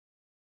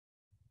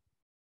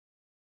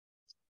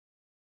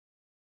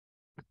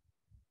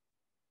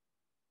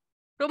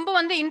 ரொம்ப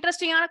வந்து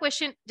இன்ட்ரெஸ்டிங்கான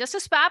கொஸ்டின்.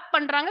 ஜஸ்ட் ஸ்வாப்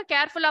பண்றாங்க,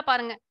 கேர்ஃபுல்லா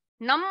பாருங்க.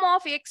 நம்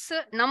ஆஃப் எக்ஸ்,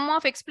 நம்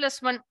ஆஃப் எக்ஸ் பிளஸ்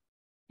 1.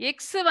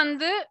 எக்ஸ்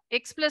வந்து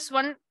எக்ஸ் பிளஸ்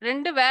 1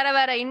 ரெண்டு வேற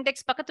வேற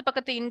இண்டெக்ஸ், பக்கத்து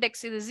பக்கத்து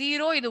இண்டெக்ஸ். இது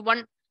 0, இது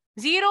 1.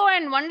 0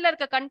 and 1ல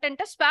இருக்க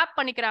கண்டென்ட்டை ஸ்வாப்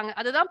பண்ணிக்கிறாங்க.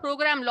 அதுதான்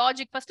ப்ரோக்ராம்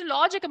லாஜிக். ஃபர்ஸ்ட்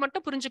லாஜிக்கை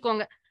மட்டும்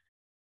புரிஞ்சுக்கோங்க.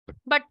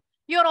 But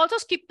you are also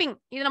skipping.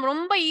 இது நம்ம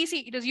ரொம்ப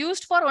easy. It is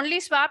used for only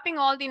swapping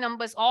all the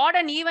numbers. Add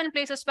and even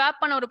places swap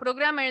பண்ண ஒரு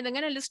ப்ரோக்ராம்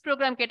எழுதுங்கன்னு லிஸ்ட்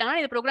ப்ரோக்ராம்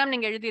கேட்டாங்கன்னா இது ப்ரோக்ராம்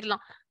நீங்க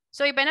எழுதிடலாம்.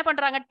 ஸோ இப்போ என்ன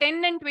பண்றாங்க, 10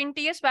 and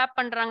 20 ஸ்வாப்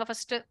பண்றாங்க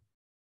ஃபர்ஸ்ட்.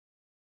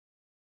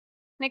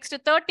 நெக்ஸ்ட்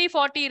 30,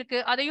 40 இருக்கு,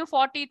 அதையும்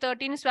 40,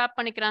 30ன்னு ஸ்வாப்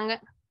பண்ணிக்கிறாங்க.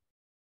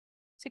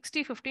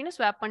 60, 50ன்னு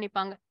ஸ்வாப்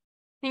பண்ணிப்பாங்க.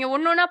 நீங்க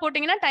ஒன்னொன்னா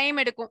போட்டீங்கன்னா டைம்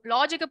எடுக்கும்.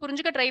 லாஜிக்கை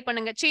புரிஞ்சுக்க ட்ரை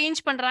பண்ணுங்க.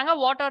 சேஞ்ச் பண்றாங்க.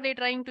 What are they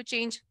trying to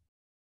change?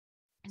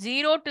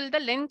 0 till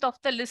the length of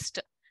the list.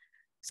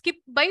 skip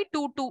by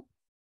 2, 2.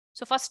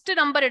 So first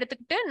number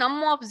எடுத்துக்கிட்டு நம்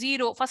ஆஃப்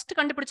 0 ஃபர்ஸ்ட்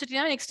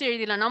கண்டுபிடிச்சிட்டீங்கன்னா நெக்ஸ்ட்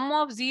எழுதிடலாம். நம்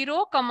ஆஃப்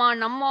 0,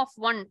 நம் ஆஃப்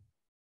 1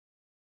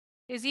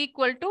 is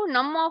equal to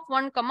நம் ஆஃப்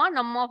 1,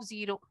 நம் ஆஃப்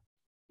 0.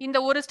 இந்த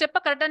ஒரு ஸ்டெப்பை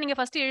கரெக்டா நீங்க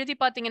ஃபர்ஸ்ட் எழுதி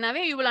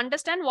பாத்தீங்கன்னாவே you will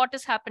understand what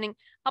is happening.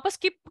 அப்ப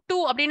ஸ்கிப் 2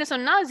 அப்படின்னு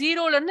சொன்னா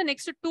 0ல இருந்து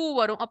நெக்ஸ்ட் 2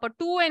 வரும். அப்ப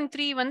 2 and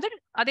 3 வந்து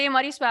அதே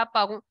மாதிரி ஸ்வாப்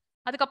ஆகும்.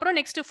 அதுக்கப்புறம்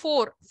next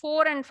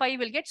 4 and 5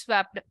 will get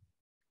swapped.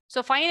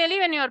 So finally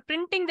when you are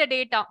printing the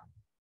data,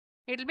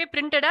 it will be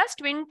printed as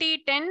 20,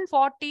 10,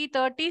 40,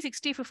 30,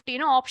 60, 50.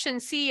 No, option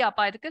C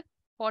அப்பா இதுக்கு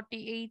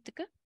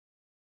 48க்கு.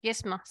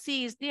 Yes ma,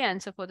 C is the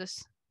answer for this.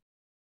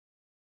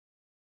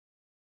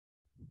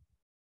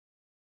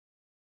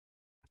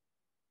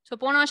 So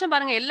போன வருஷம்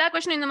பாருங்க எல்லா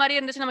question இந்த மாதிரி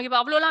இருந்துச்சு. நமக்கு இப்போ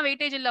அவ்வளோலாம்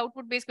வெயிட்டேஜ் இல்லை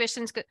அவுட்புட் பேஸ்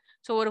கொஸ்டின்ஸ்க்கு.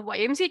 ஸோ ஒரு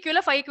MCQல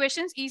 5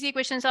 கொஸ்டின்ஸ் ஈஸி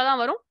கொஸ்டின்ஸாக தான்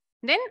வரும்.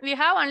 Then we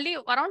have only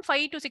around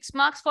 5 to 6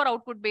 marks for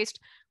output paste.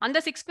 அந்த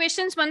 6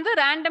 கொஸ்டின்ஸ் வந்து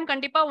ரேண்டம்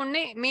கண்டிப்பா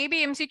ஒன்று மேபி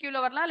MCQல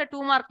வரலாம் இல்லை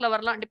 2 மார்க்ல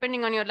வரலாம்,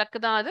 டிபெண்டிங் ஆன் யுவர் லக்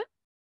தான் அது.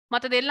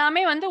 மற்றது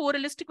எல்லாமே வந்து ஒரு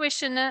லிஸ்ட்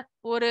கொஸ்டின்,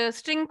 ஒரு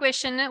ஸ்ட்ரிங்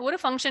கொஸ்டின், ஒரு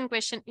ஃபங்க்ஷன்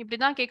கொஸ்டின் இப்படி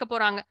தான் கேட்க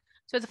போறாங்க.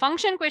 ஸோ இது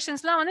ஃபங்க்ஷன்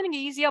கொஸ்டின்ஸ்லாம் வந்து நீங்க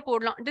ஈஸியா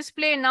போடலாம்.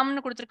 டிஸ்பிளே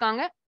நம்னு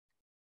கொடுத்துருக்காங்க.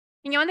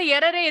 இங்க வந்து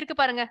எரரே இருக்கு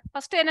பாருங்க.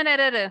 ஃபர்ஸ்ட் என்ன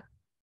எரர்?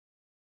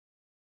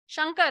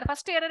 சங்கர்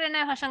ஃபர்ஸ்ட் எரர்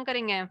என்ன சங்கர்?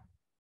 இங்க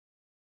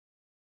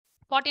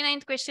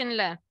 49th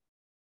கொஸ்டின்ல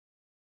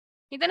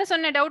இதானே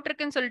சொன்ன டவுட்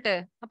இருக்குன்னு சொல்லிட்டு.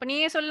 அப்ப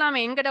நீயே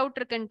சொல்லாமே எங்க டவுட்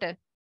இருக்குன்ட்டு.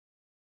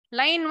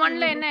 லைன்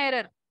 1ல என்ன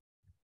எரர்?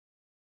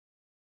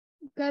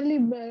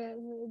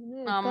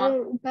 ஆமா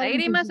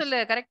தைரியமா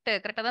சொல்லு.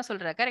 கரெக்டா தான்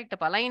சொல்ற.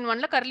 கரெக்ட்ப்பா. லைன்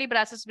 1ல கர்லி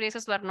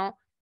பிரேசஸ் வரணும்.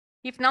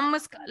 இஃப் நம்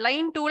இஸ்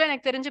லைன் 2ல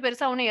எனக்கு தெரிஞ்சு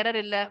பெருசா ஒன்னும்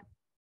எரர் இல்ல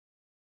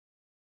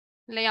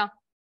இல்லையா?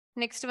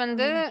 நெக்ஸ்ட்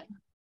வந்து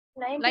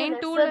லைன்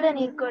 2ல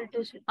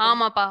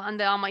ஆமாப்பா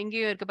அந்த ஆமா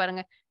இங்கேயும் இருக்கு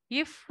பாருங்க.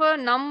 இஃப்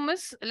நம்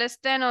is less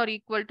than or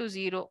equal to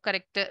 0.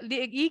 Correct.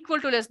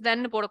 Equal to less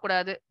than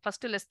போடக்கூடாது.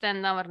 ஃபர்ஸ்ட் லெஸ்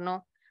தேன் தான் வரணும்.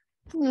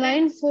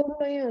 லைன்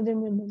 4லயும் அதே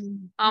மாதிரி.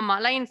 ஆமா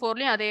லைன்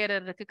 4லயும் அதே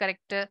எரர் இருக்கு.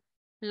 கரெக்ட்.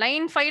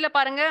 லைன் 5ல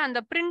பாருங்க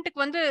அந்த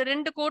பிரிண்ட்க்கு வந்து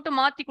 2 கோட்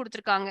மாத்தி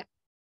கொடுத்திருக்காங்க.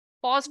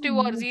 பாசிட்டிவ்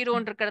ஆர்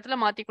 0ன்ற இருக்க இடத்துல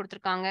மாத்தி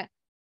கொடுத்திருக்காங்க.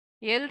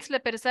 எல்ஸ்ல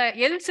பெருசா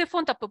எல்ஸ்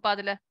இஃப்பும் தப்புப்பா.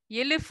 அதுல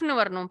எலிஃப்னு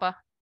வரணும்ப்பா.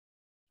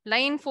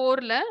 லைன்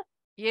 4ல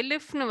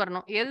எலிஃப்னு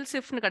வரணும், எல்ஸ்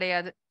இஃப்னு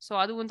கிடையாது. ஸோ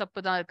அதுவும் தப்பு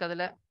தான் இருக்கு.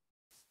 அதுல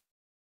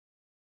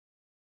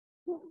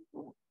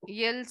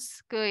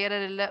எல்ஸ்க்கு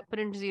எரர் இல்ல,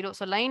 பிரிண்ட் 0.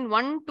 ஸோ லைன்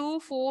 1, 2,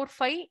 4,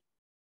 5,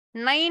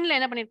 9ல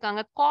என்ன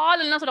பண்ணிருக்காங்க?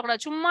 கால் எல்லாம்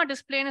சொல்லக்கூடாது, சும்மா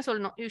டிஸ்பிளேன்னு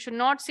சொல்லணும். யூ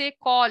ஷுட் நாட் சே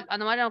கால்.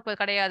 அந்த மாதிரி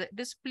நமக்கு கிடையாது.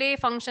 Display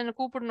function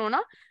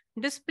கூப்பிடணும்னா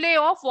display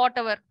of what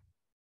ever.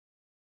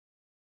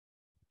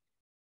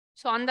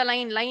 So அந்த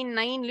line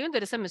 9லயும்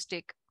there is a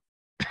mistake.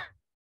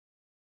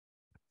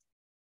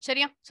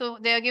 சரியா? So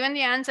they are given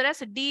the answer as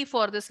D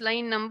for this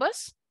line numbers.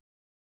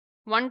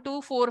 1, 2,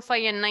 4,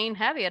 5 and 9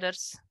 have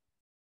errors.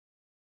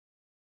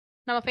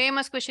 நம்ம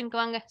famous question க்கு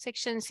வாங்க.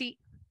 section C.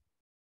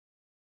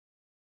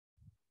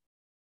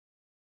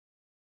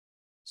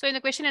 So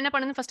இந்த question என்ன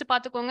பண்ணுது first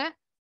பாத்துக்கோங்க.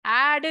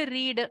 add,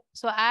 read.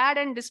 So add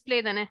and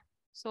display தானே.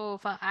 So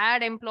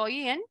add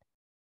employee and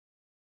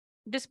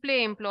display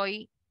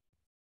employee.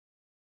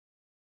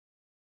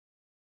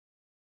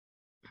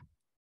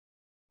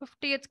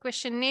 50th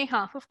question Neha.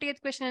 50th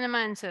question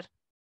என்ன answer?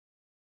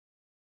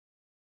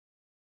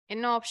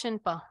 என்ன option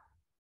பா?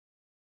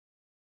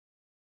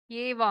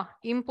 A வா,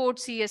 import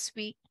CSV.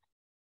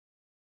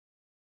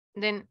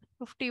 Then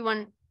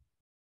 51.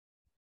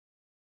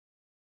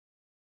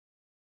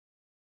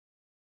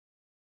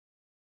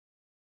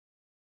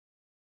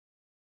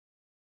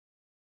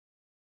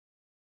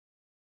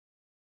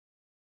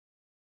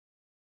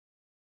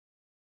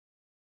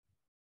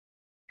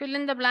 Fill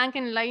in the blank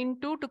in line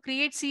 2 to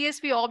create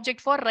CSV object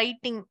for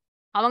writing.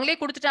 அவங்களே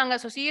கொடுத்துட்டாங்க.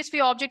 So CSV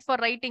object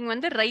for writing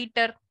வந்து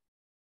writer.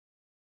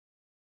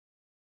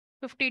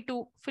 52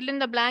 fill in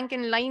the blank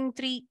in line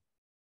 3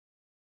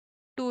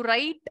 to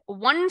write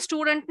one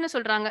student னு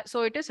சொல்றாங்க. so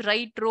it is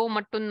right row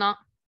மட்டும்தான்.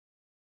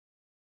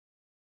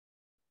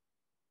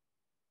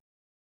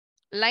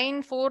 line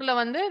 4ல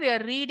வந்து they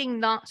are reading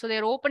தான். so they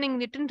are opening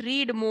it in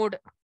read mode.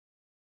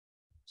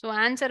 so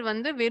answer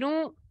வந்து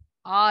வெறும்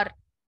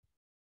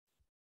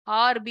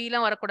R B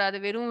லாம் வரக்கூடாது,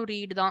 வெறும்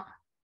read தான்.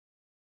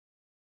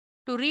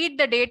 to read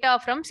the data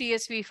from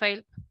CSV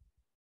file.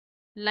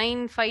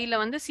 line 5ல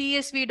வந்து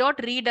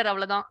csv.reader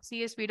அவ்வளவுதான்.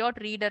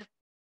 csv.reader.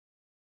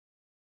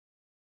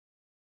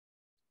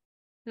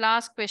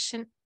 last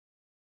question.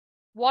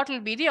 what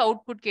will be the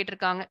output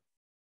கேட்டிருக்காங்க.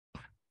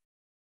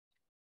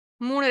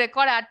 3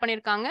 ரெக்கார்ட் ஆட்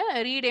பண்ணிருக்காங்க.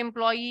 read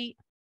employee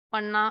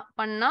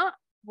பண்ணா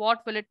what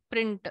will it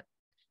print?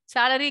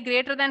 salary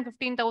greater than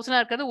 15,000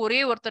 இருக்கிறது ஒரே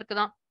ஒருத்தருக்கு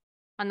தான்.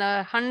 அந்த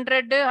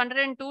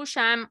 102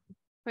 ஷாம்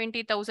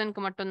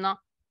 20,000க்கு மட்டும்தான்.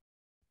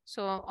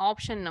 so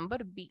option number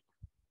B.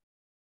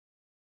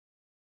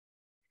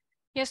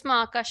 yes ma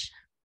Akash.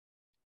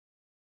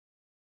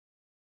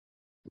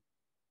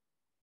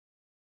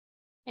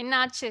 என்ன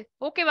ஆச்சு?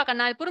 ஓகேவா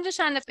கண்ணா?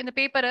 புரிஞ்சுச்சா இந்த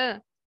பேப்பர்?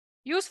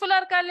 யூஸ்ஃபுல்லா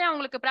இருக்கா இல்லையா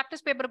உங்களுக்கு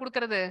பிராக்டிஸ் பேப்பர்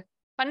கொடுக்கறது?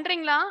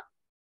 பண்றீங்களா?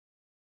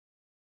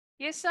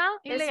 எஸ்ஸா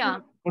இல்லையா?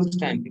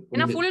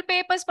 ஏன்னா ஃபுல்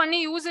பேப்பர்ஸ் பண்ணி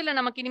யூஸ் இல்ல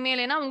நமக்கு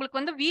இனிமேல். ஏன்னா உங்களுக்கு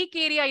வந்து வீக்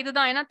ஏரியா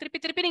இதுதான். ஏன்னா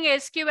திருப்பி நீங்க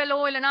SQL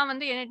இல்லைன்னா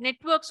வந்து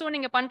நெட்வொர்க்ஸோ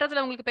நீங்க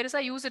பண்றதுல உங்களுக்கு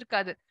பெருசா யூஸ்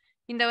இருக்காது.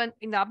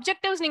 இந்த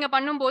அப்ஜெக்டிவ்ஸ் நீங்க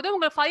பண்ணும்போது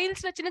உங்க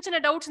ஃபைல்ஸ்ல சின்ன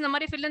டவுட்ஸ் இந்த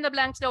மாதிரி fill in the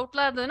blanks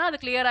டவுட்லாம் இருந்ததுன்னா அது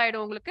கிளியர்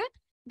ஆயிடும் உங்களுக்கு.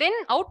 தென்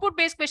அவுட்புட்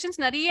பேஸ்ட் क्वेश्चंस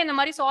நிறைய இந்த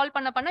மாதிரி சால்வ்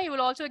பண்ண you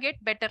will also get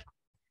better.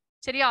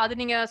 சரியா? அது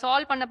நீங்க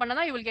சால்வ் பண்ண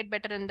தான் you will get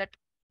better in that.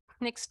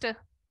 next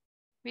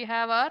we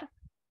have our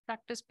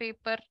practice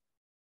paper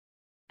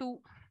 2.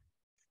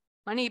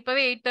 மணி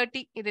இப்பவே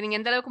 8:30. இது நீங்க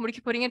எந்த அளவுக்கு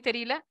முடிக்க போறீங்கன்னு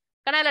தெரியல.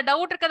 ஆனா இல்ல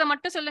டவுட் இருக்கதை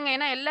மட்டும் சொல்லுங்க.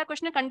 ஏன்னா எல்லா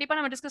क्वेश्चनயும் கண்டிப்பா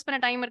நம்ம டிஸ்கஸ் பண்ண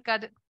டைம்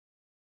இருக்காது.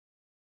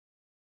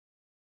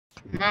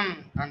 மேம்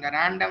அந்த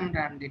ரேண்டம்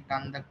ரேண்டிட்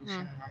அந்த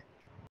क्वेश्चन மேம்.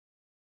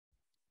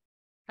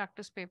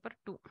 Practice paper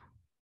 2.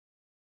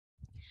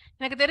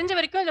 எனக்கு தெரிஞ்ச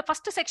வரைக்கும் இந்த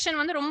ஃபர்ஸ்ட் செக்ஷன்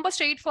வந்து ரொம்ப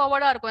ஸ்ட்ரெயிட்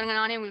ஃபார்வர்டா இருக்கும்.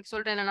 நானே உங்களுக்கு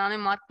சொல்றேன், நானே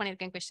மார்க்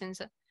பண்ணிருக்கேன்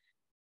questions.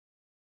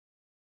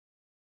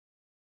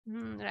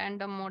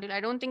 Random module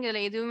I don't think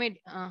இதுல எதுவுமே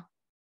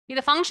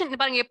இந்த ஃபங்க்ஷன்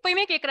பாருங்க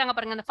எப்பயுமே கேக்குறாங்க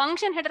பாருங்க. அந்த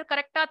ஃபங்க்ஷன் ஹெடர்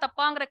கரெக்டா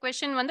தப்பாங்கிற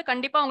क्वेश्चन வந்து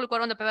கண்டிப்பா உங்களுக்கு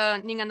வரும். அந்த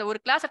நீங்க அந்த ஒரு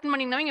கிளாஸ் அட்டெண்ட்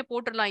பண்ணீங்கன்னா இங்க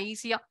போட்டுடலாம்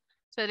ஈஸியா.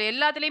 சோ இது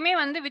எல்லாத்துலயுமே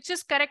வந்து which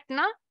is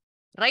கரெக்ட்னா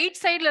ரைட்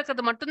சைடுல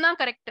இருக்கிறது மட்டும் தான்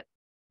correct.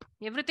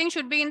 Everything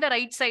should be in the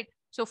right side.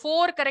 So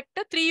 4 correct,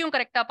 3யும்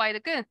கரெக்டாப்பா.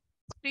 இதுக்கு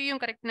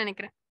 3யும் கரெக்ட்னு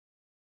நினைக்கிறேன்.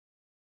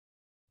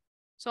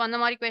 சோ அந்த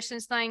மாதிரி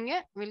क्वेश्चंस தான் இங்க.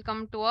 will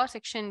come to our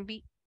section B.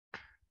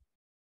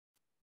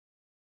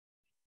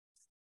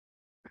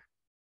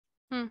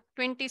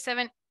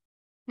 27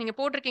 நீங்க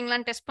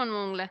போட்டிருக்கீங்களான்னு டெஸ்ட்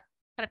பண்ணுவோம் உங்களை.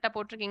 கரெக்டா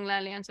போட்டிருக்கீங்களா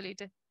இல்லையான்னு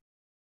சொல்லிட்டு.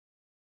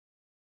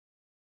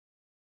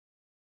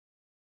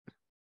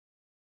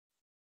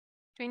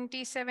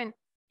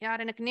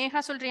 யார் எனக்கு நேஹா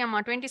சொல்றியாமா?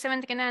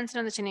 27க்கு என்ன ஆன்சர்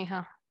வந்துச்சு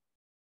நேஹா?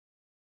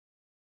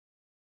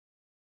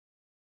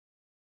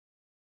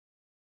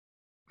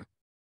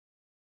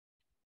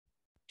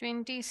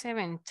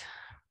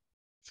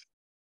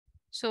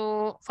 ஸோ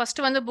ஃபர்ஸ்ட்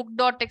வந்து புக்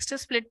டாட் டெக்ஸ்ட்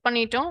ஸ்பிளிட்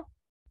பண்ணிட்டோம்.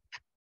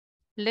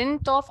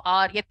 லென்த் ஆஃப்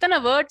ஆர் எத்தனை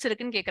வேர்ட்ஸ்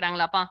இருக்குன்னு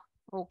கேக்குறாங்களாப்பா?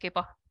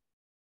 ஓகேப்பா.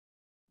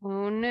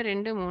 1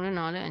 2 3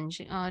 4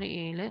 5 6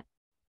 7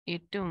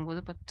 8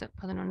 9 10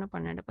 11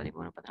 12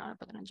 13 14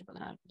 15 16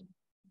 17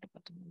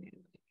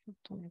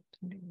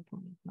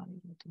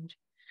 18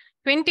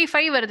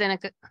 25 வருது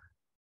எனக்கு.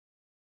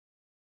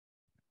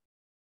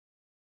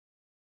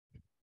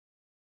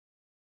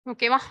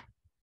 ஓகேவா?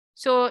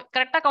 சோ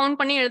கரெக்டா கவுண்ட்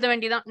பண்ணி எழுத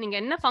வேண்டியதான். நீங்க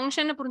என்ன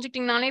ஃபங்க்ஷன்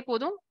புரிஞ்சுக்கிட்டீங்கனாலே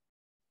போதும்.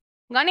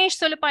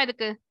 கணேஷ் சொல்லுப்பா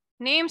இதுக்கு.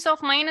 நேம்ஸ்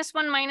ஆஃப்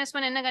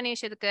 -1 என்ன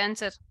கணேஷ் இதுக்கு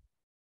ஆன்சர்?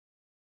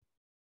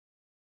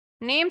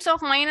 நேம்ஸ்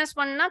ஆஃப்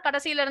 -1னா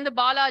கடைசியில இருந்து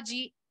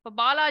பாலாஜி. இப்ப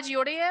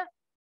பாலாஜியோடைய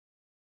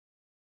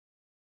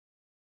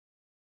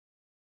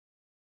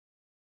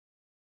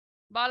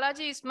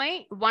பாலாஜி இஸ் மை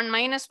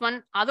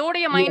 -1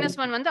 அதோடைய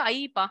 -1 வந்து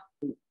I பா.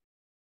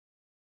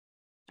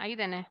 I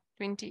தானே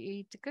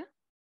 28க்கு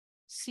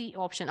சி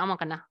ஆப்ஷன். ஆமா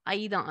கண்ணா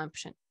I தான்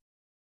option.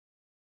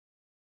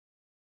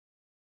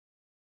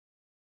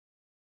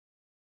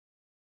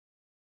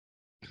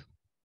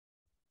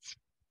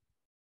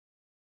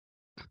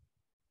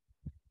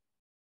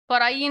 For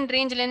I in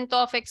range length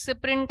of X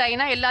print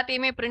Aina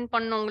எல்லாத்தையுமே print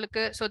பண்ணனும்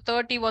உங்களுக்கு. So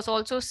 30 was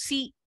also C.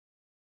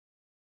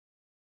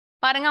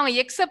 பாருங்க அவங்க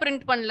X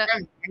print பண்ணல.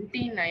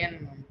 29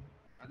 மேம்.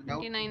 அது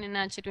டவுட். 29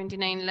 என்னாச்சு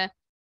 29ல?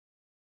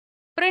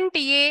 print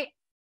A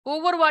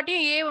ஒவ்வொரு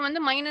வாட்டியும் A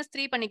வந்து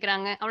 -3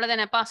 பண்ணிக்கிறாங்க.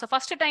 அவ்வளவுதானேப்பா. So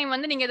first time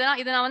வந்து நீங்க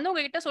இத நான் வந்து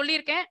உங்ககிட்ட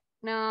சொல்லியிருக்கேன்.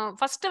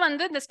 ஃபர்ஸ்ட்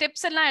வந்து இந்த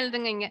ஸ்டெப்ஸ் எல்லாம்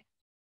எழுதுங்க இங்க.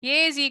 A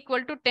is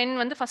equal to 10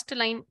 வந்து first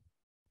line.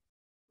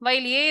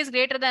 while A is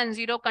greater than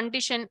 0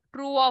 condition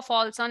true or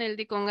false ஆன்னு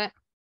எழுதிக்கோங்க.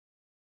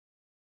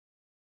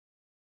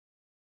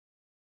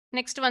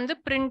 நெக்ஸ்ட் வந்து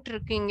print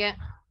இருக்குங்க.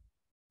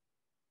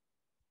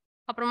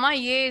 அப்புறமா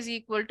A is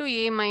equal to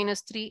A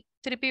 -3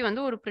 திருப்பி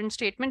வந்து ஒரு print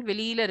statement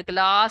வெளியில இருக்கு.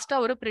 லாஸ்டா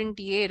ஒரு print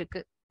A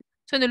இருக்கு.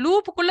 ஸோ இந்த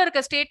லூப்புக்குள்ள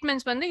இருக்க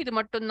ஸ்டேட்மெண்ட்ஸ் வந்து இது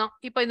மட்டும் தான்.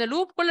 இப்போ இந்த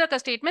லூப்புக்குள்ள இருக்க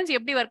ஸ்டேட்மெண்ட்ஸ்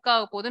எப்படி ஒர்க்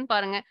ஆக போகுதுன்னு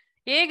பாருங்க.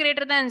 a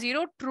greater than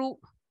 0 true.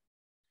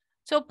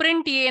 So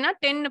print ஏனா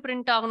 10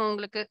 பிரிண்ட் ஆகணும்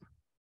உங்களுக்கு.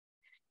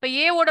 இப்போ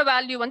a ஓட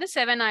வேல்யூ வந்து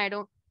 7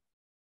 ஆயிடும்.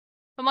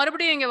 இப்போ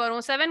மறுபடியும் இங்க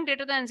வரும் 7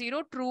 greater than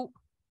 0 true.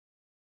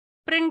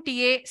 Print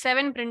a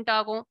 7 print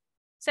ஆகும்.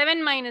 7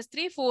 minus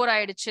 3 4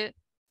 ஆயிடுச்சு.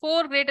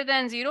 4 greater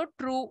than 0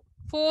 ட்ரூ.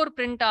 4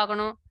 பிரிண்ட்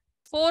ஆகணும்.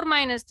 4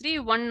 minus 3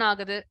 1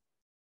 ஆகுது.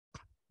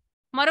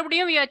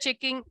 மறுபடியும் we are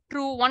checking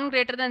true. 1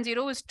 greater than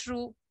 0 is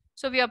true.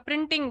 So we are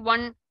printing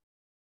 1.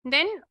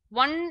 Then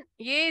 1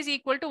 a is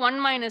equal to 1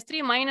 minus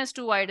 3 minus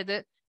 2 ஆயிடுது.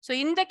 So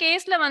இந்த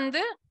கேஸ்ல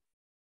வந்து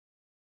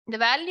the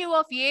value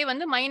of a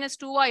வந்து minus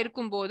 2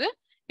 இருக்கும்போது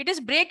it is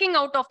breaking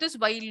out of this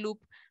while loop.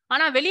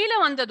 ஆனா வெளியில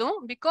வந்ததும்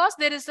because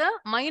there is a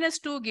minus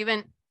 2 given,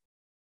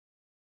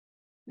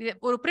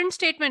 ஒரு print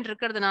statement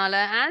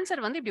இருக்கிறதுனால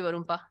ஆன்சர் வந்து இப்படி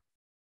வரும்பா.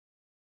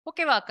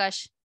 ஓகேவா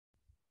ஆகாஷ்?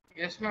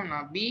 எஸ் மேம்,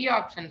 நான் பி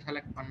ஆப்ஷன்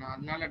செலக்ட் பண்ணேன்,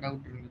 அதனால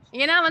டவுட் இருந்துச்சு.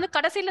 ஏன்னா வந்து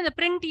கடைசியில இந்த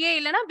பிரிண்ட் ஏ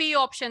இல்லைன்னா பி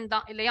ஆப்ஷன்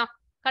தான் இல்லையா?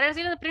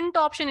 கடைசியில இந்த பிரிண்ட்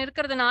ஆப்ஷன்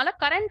இருக்கிறதுனால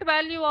கரண்ட்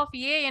வேல்யூ ஆஃப்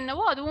ஏ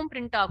என்னவோ அதுவும்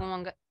பிரிண்ட் ஆகும்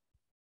அங்க.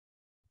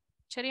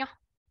 சரியா?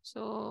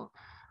 ஸோ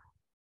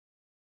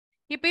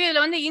இப்போ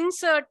இதுல வந்து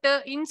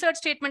இன்சர்ட்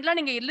ஸ்டேட்மெண்ட்லாம்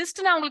நீங்க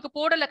லிஸ்ட் நான் உங்களுக்கு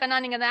போடல கண்ணா.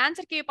 நீங்க அந்த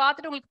ஆன்சர் கீ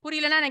பார்த்துட்டு உங்களுக்கு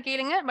புரியலன்னா எனக்கு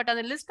கேளுங்க. பட்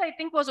அந்த list I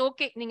think was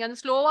okay. நீங்க வந்து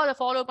ஸ்லோவா அதை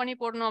ஃபாலோ பண்ணி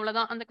போடணும்,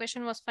 அவ்வளவுதான். அந்த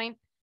கொஸ்டின் வாஸ் ஃபைன்.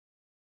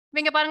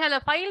 இங்க பாருங்க, அந்த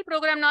ஃபைல்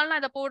ப்ரோக்ராம்னால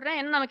நான் இதை போடுறேன்.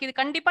 ஏன்னா நமக்கு இது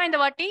கண்டிப்பா இந்த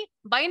வாட்டி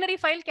binary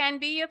file can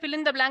be fill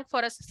in the blank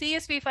for us.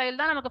 CSV file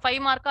தான் நமக்கு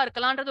 5 மார்க்கா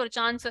இருக்கலாம்ன்றது ஒரு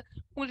சான்ஸ்.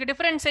 உங்களுக்கு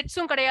டிஃபரெண்ட்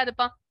செட்ஸும்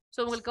கிடையாதுப்பா. ஸோ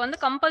உங்களுக்கு வந்து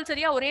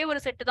கம்பல்சரியா ஒரே ஒரு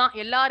செட் தான்.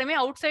 எல்லாருமே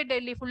அவுட் சைட்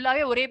டெல்லி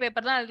ஃபுல்லாவே ஒரே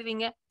பேப்பர் தான்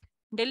எழுதுவீங்க.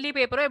 டெல்லி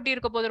பேப்பரும் எப்படி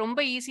இருக்க போது, ரொம்ப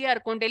ஈஸியா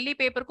இருக்கும். டெல்லி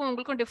பேப்பருக்கும்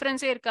உங்களுக்கும்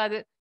டிஃபரன்ஸே இருக்காது.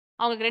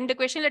 அவங்களுக்கு 2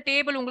 கொஸ்டின்ல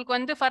டேபிள் உங்களுக்கு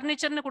வந்து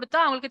ஃபர்னிச்சர்னு கொடுத்தா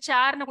அவங்களுக்கு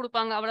சேர்னு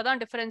கொடுப்பாங்க, அவ்வளவுதான்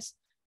difference.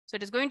 So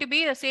it is going to be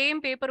the same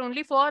paper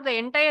only for the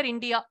entire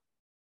India.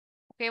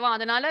 ஓகேவா?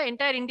 அதனால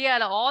என்டையர்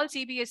இந்தியால ஆல்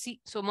CBSE.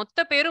 ஸோ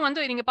மொத்த பேரும்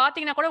வந்து நீங்க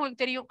பாத்தீங்கன்னா கூட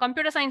உங்களுக்கு தெரியும்,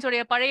 கம்ப்யூட்டர் சயின்ஸ்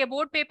உடைய பழைய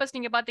போர்ட் பேப்பர்ஸ்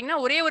நீங்க பாத்தீங்கன்னா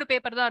ஒரே ஒரு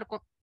பேப்பர் தான்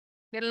இருக்கும்.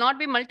 there will not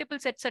be multiple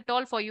sets at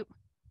all for you.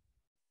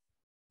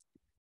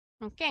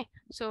 Okay,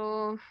 so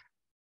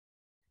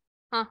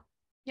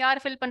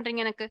யார் ஃபில்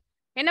பண்றீங்க? எனக்கு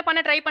என்ன பண்ண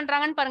ட்ரை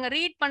பண்றாங்கன்னு பாருங்க.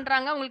 ரீட்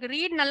பண்றாங்க. உங்களுக்கு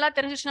ரீட் நல்லா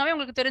தெரிஞ்சிச்சுனாவே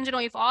உங்களுக்கு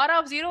தெரிஞ்சிடும். If r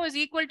of 0 is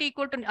equal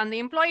to அந்த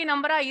எம்ப்ளாயி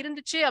நம்பரா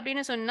இருந்துச்சு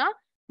அப்படின்னு சொன்னா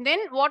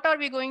then what are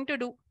we going to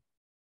do?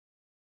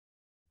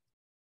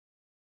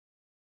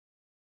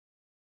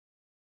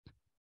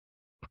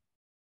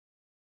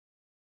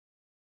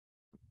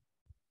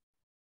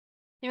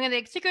 இவங்க இதை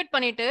எக்ஸிக்யூட்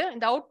பண்ணிட்டு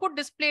இந்த அவுட்புட்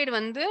டிஸ்பிளேட்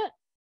வந்து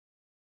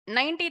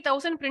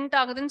 90,000 பிரிண்ட்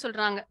ஆகுதுன்னு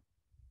சொல்றாங்க.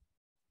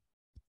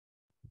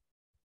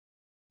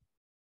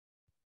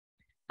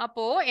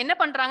 அப்போ என்ன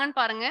பண்றாங்கன்னு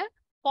பாருங்க.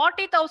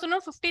 40,000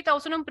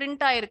 50,000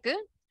 பிரிண்ட் ஆயிருக்கு.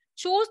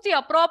 சூஸ் தி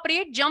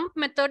அப்ரோப்ரியேட் ஜம்ப்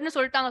மெத்தட்னு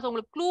சொல்லிட்டாங்க.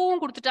 உங்களுக்கு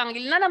க்ளூவும் கொடுத்துட்டாங்க.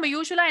 இல்லைன்னா நம்ம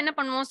யூஸ்வலா என்ன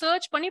பண்ணுவோம்,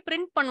 சர்ச் பண்ணி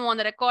பிரிண்ட் பண்ணுவோம்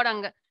அந்த ரெக்கார்ட்.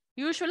 அங்க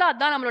யூஸ்வலா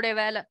அதான் நம்மளுடைய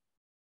வேலை.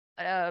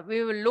 we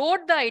will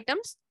load the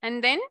items and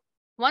then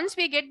once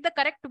we get the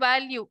correct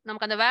value,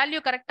 நமக்கு அந்த வேல்யூ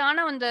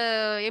கரெக்டான அந்த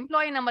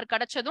employee number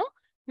கிடைச்சதும்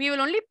we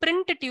will only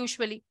print it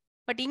usually.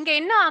 But இங்க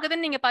என்ன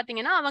ஆகுதுன்னு நீங்க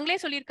பாத்தீங்கன்னா அவங்களே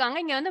சொல்லியிருக்காங்க,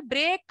 இங்க வந்து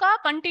பிரேக்கா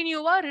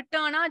கண்டினியூவா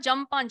ரிட்டர்னா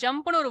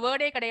ஜம்ப்னு ஒரு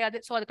வேர்டே கிடையாது.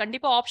 ஸோ அது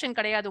கண்டிப்பா ஆப்ஷன்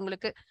கிடையாது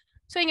உங்களுக்கு.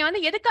 ஸோ இங்க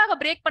வந்து எதுக்காக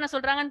பிரேக் பண்ண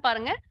சொல்றாங்கன்னு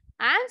பாருங்க.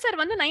 ஆன்சர்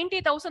வந்து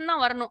 90,000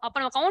 தான் வரணும். அப்ப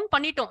நம்ம கவுண்ட்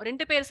பண்ணிட்டோம்,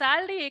 2 பேர்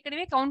சேலரி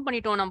ஏற்கனவே கவுண்ட்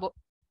பண்ணிட்டோம் நம்ம.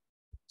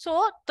 ஸோ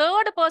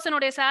தேர்ட்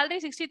பர்சனுடைய சேலரி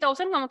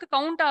 60,000 நமக்கு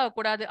கவுண்ட்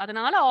ஆகக்கூடாது.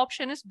 அதனால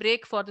option is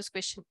break for this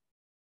question.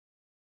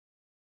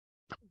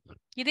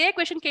 இதே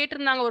கொஸ்டின்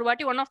கேட்டிருந்தாங்க ஒரு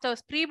வாட்டி, one of the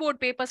pre board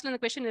பேப்பர்ஸ்ல இந்த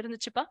கொஸ்டின்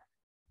இருந்துச்சுப்பா.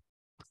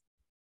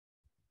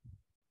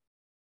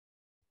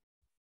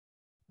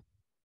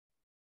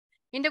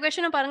 இந்த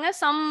கொஸ்டின் பாருங்க.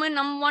 Some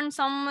num1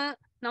 some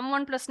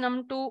num1 plus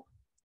num2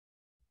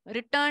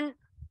 return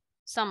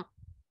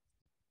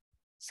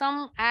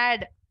some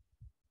add.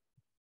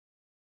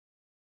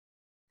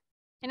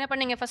 என்ன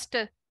பண்ணீங்க first?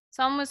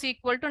 sum is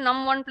equal to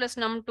num1 plus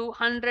num2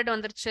 100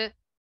 வந்துருச்சு.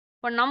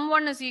 இப்போ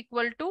num1 is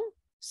equal to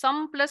sum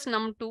plus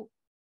num2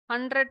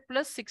 100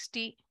 plus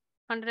 60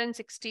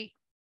 160.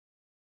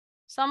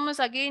 sum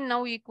is again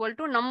now equal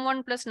to num1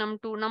 plus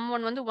num2.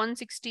 num1 வந்து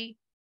 160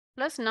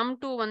 plus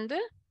num2 வந்து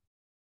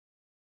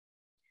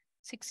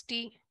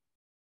 60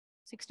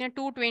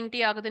 220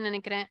 ஆகுதுன்னு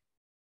நினைக்கிறேன்.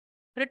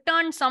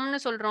 Return சம்னு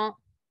சொல்றோம்.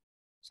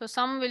 So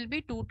sum will be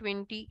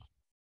 220.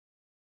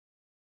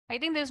 I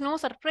think there is no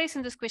surprise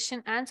in this question.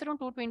 Answer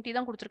 220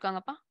 தான்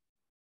கொடுத்திருக்காங்கப்பா.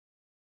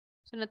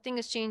 So nothing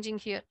is changing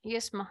here.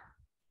 Yes ma.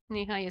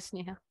 Neha, yes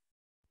Neha.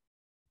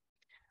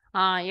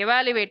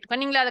 Evaluate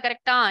பண்ணீங்களா? அது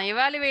கரெக்டா?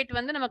 Evaluate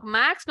வந்து நமக்கு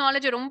மேக்ஸ்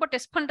நாலேஜ் ரொம்ப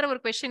டெஸ்ட் பண்ற ஒரு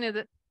கொஸ்டின்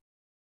இது.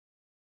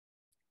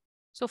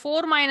 So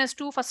 4 minus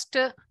 2 first.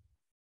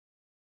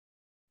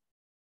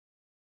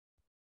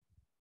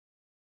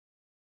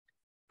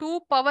 2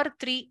 power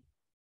 3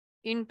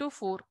 into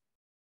 4.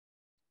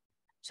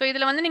 So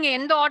இதுல வந்து நீங்க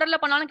எந்த ஆர்டர்ல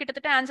பண்ணாலும்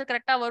கிட்டத்தட்ட ஆன்சர்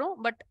கரெக்டா வரும்.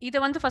 பட் இதை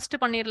வந்து ஃபர்ஸ்ட்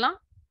பண்ணிடலாம்,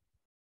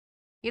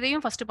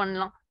 இதையும் ஃபர்ஸ்ட்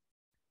பண்ணலாம்.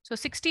 ஸோ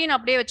 16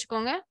 அப்படியே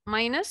வச்சுக்கோங்க.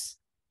 Minus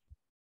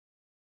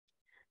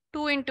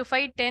 2 into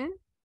 5 10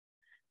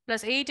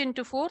 plus 8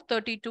 into 4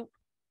 32.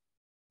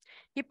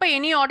 இப்போ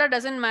any order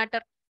doesn't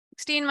matter.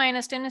 16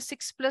 minus 10 is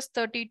 6 plus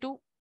 32.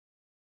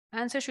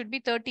 Answer should be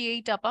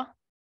 38 அப்பா.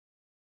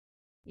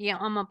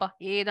 ஆமாப்பா,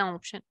 ஏ தான்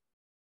ஆப்ஷன்.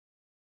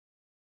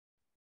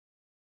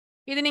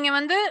 இது நீங்க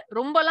வந்து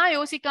ரொம்பலாம்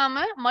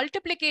யோசிக்காம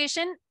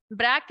மல்டிப்ளிகேஷன்,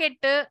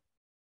 பிராக்கெட்,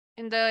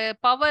 இந்த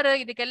பவர்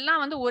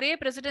இதுக்கெல்லாம் வந்து ஒரே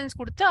பிரசிடென்ஸ்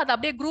கொடுத்து அதை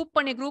அப்படியே குரூப்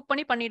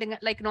பண்ணி பண்ணிடுங்க,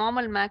 லைக்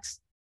நார்மல் மேக்ஸ்.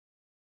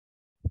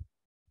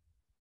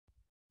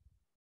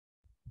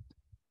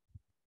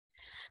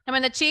 நம்ம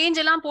இந்த சேஞ்ச்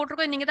எல்லாம்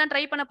போட்டிருக்கோம், நீங்க தான்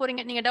ட்ரை பண்ண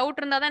போறீங்க. நீங்க டவுட்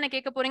இருந்தா தான் என்ன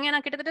கேட்க போறீங்க.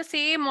 நான் கிட்டத்தட்ட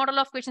சேம் மாடல்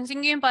ஆஃப் கொஸ்டின்ஸ்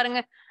இங்கேயும் பாருங்க.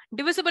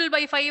 டிவிசிபிள்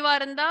பை 5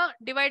 இருந்தா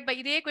டிவைட் பை,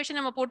 இதே கொஸ்டின்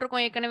நம்ம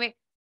போட்டிருக்கோம் ஏற்கனவே.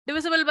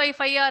 டிவிசிபிள் பை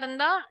 5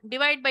 இருந்தா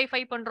டிவைட் பை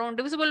 5 பண்றோம்.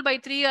 டிவிசிபிள் பை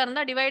 3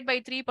 இருந்தா டிவைட் பை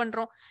 3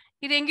 பண்றோம்.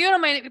 இது எங்கேயோ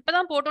நம்ம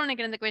இப்பதான் போட்டோம்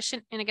நினைக்கிறேன் இந்த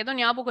கொஸ்டின். எனக்கு ஏதோ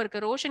ஞாபகம்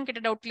இருக்கு, ரோஷன் கிட்ட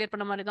டவுட் கிளியர்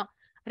பண்ண மாதிரி தான்.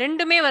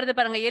 ரெண்டுமே வருது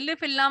பாருங்க,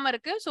 எல்எஃப் இல்லாம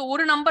இருக்கு. சோ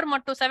ஒரு நம்பர்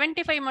மட்டும்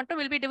 75 மட்டும்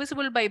will be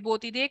divisible by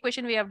both. இதே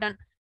கொஸ்டின் we have done.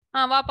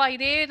 வாப்பா,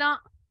 இதே தான்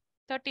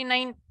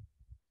 39.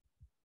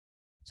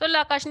 சொல்லு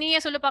ஆகாஷ், நீயே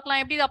சொல்லு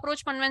பார்க்கலாம் எப்படி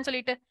அப்ரோச் பண்ணுவேன்னு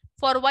சொல்லிட்டு.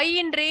 ஃபார் y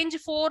இன் ரேஞ்ச்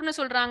 4னு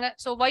சொல்றாங்க.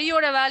 சோ y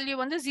ஓட வேல்யூ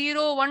வந்து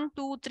 0 1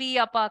 2 3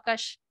 அப்பா.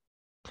 Akash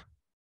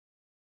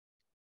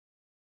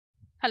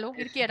hello,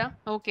 இருக்கியாடா?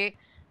 Okay.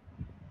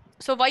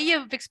 So y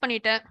fix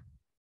பண்ணிட்டேன்.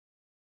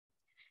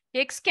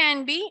 x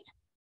கேன் பி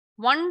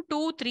 1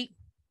 2 3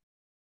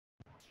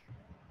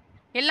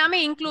 எல்லாமே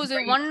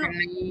இன்க்ளூசிவ். 1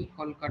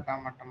 கொல்கத்தா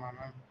மட்டுமா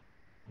மேம்?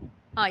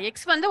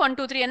 x வந்து 1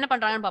 2 3 என்ன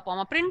பண்றாங்கன்னு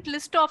பாப்போம். பிரிண்ட்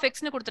லிஸ்ட் ஆஃப்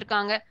xன்னு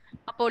கொடுத்திருக்காங்க.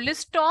 அப்போ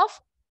லிஸ்ட் ஆஃப்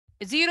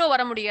 0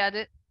 வர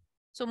முடியாது.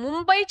 சோ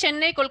மும்பை,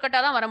 சென்னை, கொல்கத்தா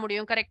தான் வர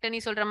முடியும். கரெக்ட், நீ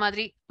சொல்ற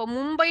மாதிரி. இப்போ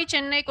மும்பை,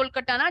 சென்னை,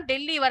 கொல்கத்தானா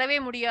டெல்லி வரவே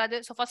முடியாது.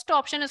 So first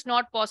option is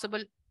not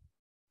possible.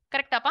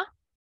 கரெக்டாப்பா?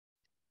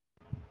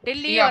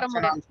 Delhi வர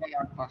முடியாது.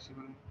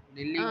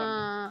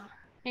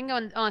 எங்க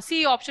வந்து சி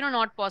ஆப்ஷனும்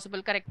நாட்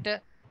பாசிபிள். கரெக்ட்.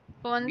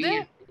 இப்போ வந்து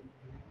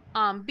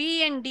பி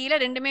அண்ட் டில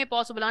ரெண்டுமே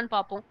பாசிபிளான்னு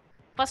பார்ப்போம்.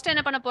 ஃபர்ஸ்ட்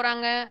என்ன பண்ண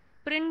போறாங்க?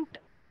 Print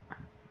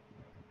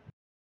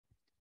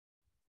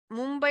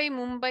Mumbai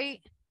Mumbai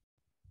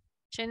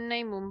Chennai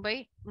Mumbai,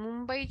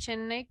 Mumbai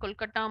Chennai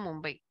Kolkata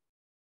Mumbai.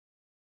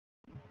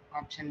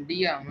 Option D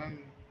ma'am.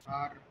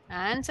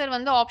 Answer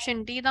வந்து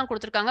ஆப்ஷன் டி தான்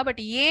கொடுத்திருக்காங்க. பட்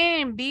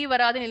ஏன் பி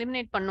வராதுன்னு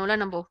எலிமினேட் பண்ணோம்ல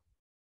நம்ம.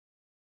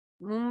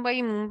 மும்பை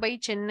மும்பை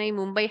சென்னை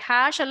மும்பை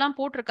ஹேஷ் எல்லாம்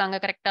போட்டிருக்காங்க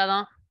கரெக்டா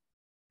தான்.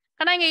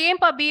 ஆனா இங்க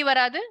ஏன்பா பி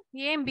வராது?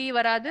 ஏன் பி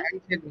வராது?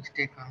 Answer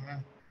மிஸ்டேக்கா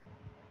ma'am?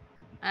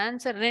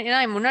 ஆன்சர்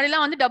முன்னாடி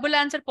எல்லாம் வந்து டபுள்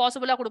ஆன்சர்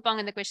பாசிபிளா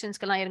கொடுப்பாங்க இந்த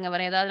क्वेश्चंसக்கு எல்லாம். இருங்க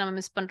வர ஏதாவது நம்ம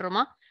மிஸ்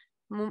பண்றோமா?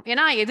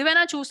 ஏன்னா எது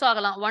வேணா சூஸ்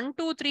ஆகலாம். 1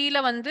 2 3ல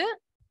வந்து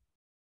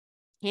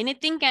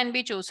anything can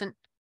be Susan.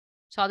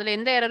 So அதுல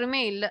எந்த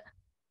எரருமே இல்ல.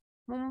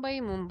 Mumbai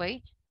Mumbai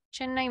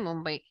Chennai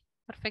Mumbai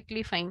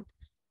perfectly fine.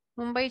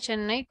 Mumbai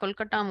Chennai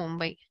Kolkata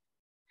Mumbai.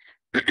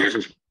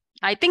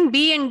 I think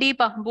B and D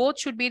பா,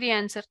 both should be the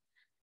answer.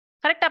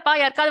 கரெக்டாப்பா?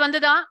 யாருக்காவது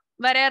வந்துதா?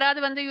 வேற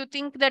யாராவது வந்து you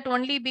think that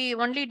only be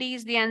only D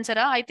is the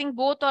ஆன்சரா? I think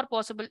both are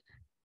possible.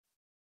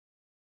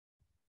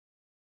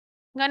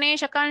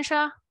 Ganesh,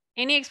 Akansha,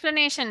 any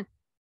explanation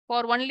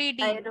for only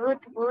D? I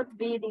wrote both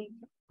B, D.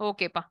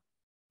 Okay பா.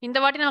 இந்த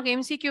வாட்டி நமக்கு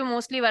MCQ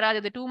mostly வராது.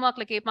 இது 2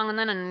 மார்க்ல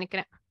கேட்பாங்கன்னு தான் நான்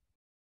நினைக்கிறேன்.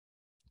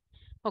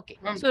 ஓகே.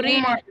 சோ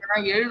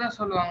எழுத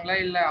சொல்லுவாங்களா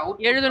இல்ல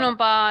அவுட்?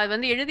 எழுதணும்ப்பா. அது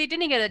வந்து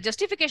எழுதிட்டு நீங்க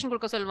ஜஸ்டிஃபிகேஷன்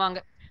கொடுக்க சொல்லுவாங்க.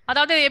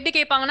 அதாவது எப்படி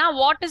கேட்பாங்கன்னா,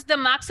 what is the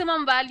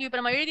maximum value? இப்ப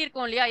நம்ம எழுதி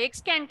இருக்கோம் இல்லையா,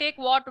 X can take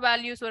what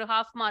values ஒரு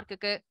ஹாஃப்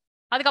மார்க்குக்கு,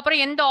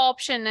 அதுக்கப்புறம் எந்த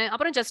ஆப்ஷன்,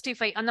 அப்புறம்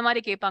ஜஸ்டிஃபை, அந்த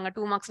மாதிரி கேட்பாங்க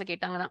 2 மார்க்ஸ்ல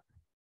கேட்டாங்கன்னா.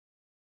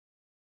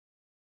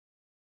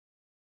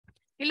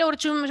 இல்ல ஒரு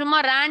சும்மா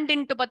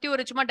ரேண்டின்ட் பத்தி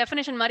ஒரு சும்மா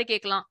டெஃபினேஷன் மாதிரி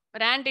கேட்கலாம்.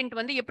 ரேண்டின்ட்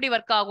வந்து எப்படி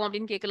ஒர்க் ஆகும்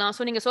அப்படின்னு கேட்கலாம்.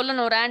 சோ நீங்க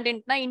சொல்லணும்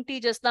ரேண்டின்ட்னா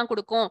இன்டீஜர்ஸ் தான்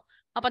கொடுக்கும்,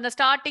 அப்ப அந்த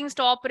ஸ்டார்டிங்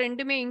ஸ்டாப்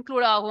ரெண்டுமே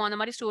இன்க்ளூட் ஆகும். அந்த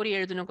மாதிரி ஸ்டோரி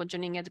எழுதணும்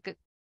கொஞ்சம் நீங்க. அதுக்கு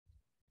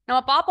நம்ம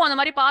பாப்போம் அந்த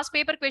மாதிரி பாஸ்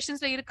பேப்பர்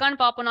क्वेश्चंसல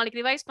இருக்கான்னு பாப்போம்.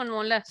 நாளைக்கு ரிவைஸ்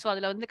பண்ணுவோம்ல, சோ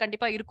அதுல வந்து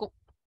கண்டிப்பா இருக்கும்.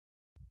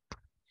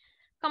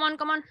 Come on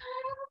come on.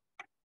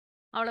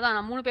 அவ்வளவுதான்.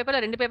 நான் 3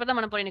 பேப்பர்ல 2 பேப்பர் தான்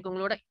பண்ண போறேன் எனக்கு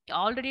உங்களோட.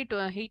 Already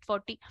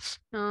 840.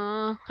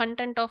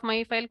 Content of my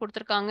file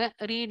கொடுத்திருக்காங்க.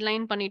 ரீட்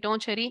லைன்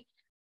பண்ணிட்டோம். சரி,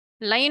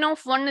 line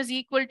of 1 is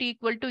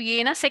equal to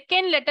ஏனா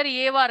செகண்ட் லெட்டர்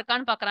ஏவா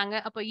இருக்கான்னு பாக்குறாங்க.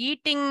 அப்ப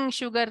ஈட்டிங்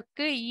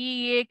சுகருக்கு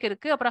ஏக்கு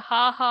இருக்கு, அப்புறம்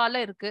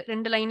ஹாஹால இருக்கு,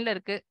 2 லைன்ல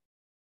இருக்கு.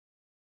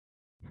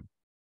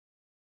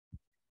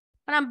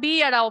 ஆனா பி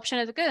அட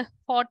ஆப்ஷன் எதுக்கு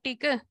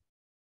 40க்கு?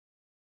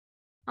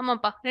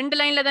 ஆமாப்பா, 2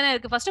 லைன்ல தானே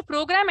இருக்கு. ஃபர்ஸ்ட்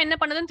ப்ரோக்ராம் என்ன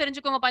பண்ணுதுன்னு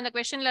தெரிஞ்சுக்கோங்கப்பா. இந்த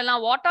क्वेश्चनல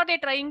எல்லாம் what are they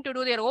trying to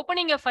to? They are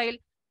opening a file,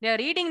 they are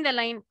reading the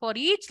line. For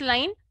each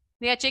line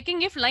they are checking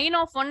if line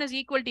of 1 is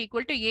equal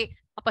to a.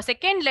 அப்ப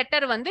second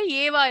letter வந்து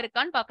ஏவா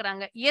இருக்கான்னு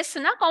பாக்குறாங்க.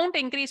 எஸ்னா count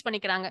increase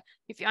பண்ணிக்கிறாங்க.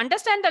 If you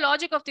understand the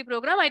logic of the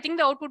program, I think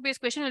the output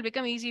based question will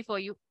become easy for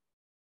you.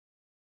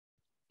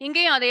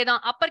 இங்கேயும்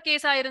அதேதான். அப்பர்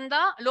கேஸா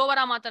இருந்தா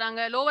லோவரா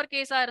மாத்துறாங்க, lower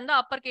கேஸா இருந்தா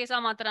அப்பர் கேஸா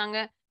மாத்துறாங்க.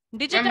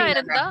 டிஜிட்டா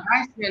இருந்தா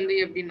ஹாஷ் வந்து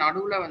எப்படி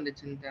நடுவுல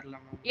வந்துச்சுன்னு தெரியல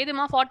மேம்.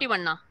 எதுமா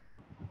 41னா?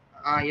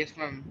 Yes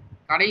ma'am.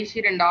 கடைசி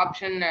 2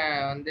 ஆப்ஷன்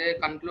வந்து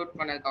கன்க்ளூட்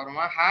பண்ணதுக்கு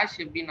அப்புறமா ஹாஷ்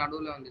எப்படி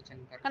நடுவுல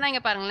வந்துச்சுன்னு தெரியல. ஆனா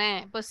இங்க பாருங்களேன்,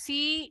 இப்போ சி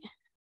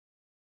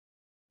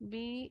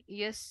பி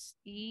எஸ்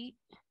இ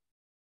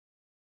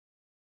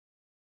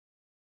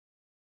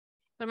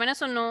என்ன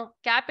சொன்னோம்?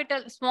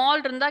 கேபிட்டல்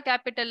ஸ்மால் இருந்தா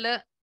கேபிட்டல்,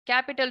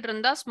 கேபிட்டல்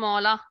இருந்தா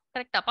ஸ்மாலா?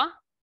 கரெக்டாப்பா?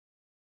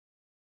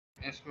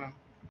 Yes ma'am.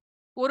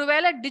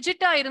 ஒருவேளை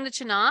டிஜிட்டா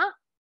இருந்துச்சுன்னா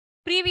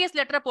ப்ரீவியஸ்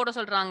லெட்டரை போட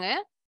சொல்றாங்க.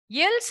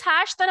 எல்ஸ்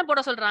ஹேஷ் தானே போட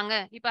சொல்றாங்க.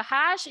 இப்ப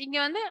ஹேஷ் இங்க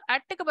வந்து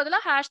அட்டுக்கு பதிலா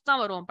ஹேஷ்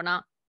தான் வரும் அப்பனா.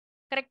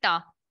 கரெக்டா?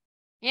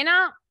 ஏன்னா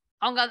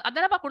அவங்க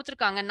அதானப்பா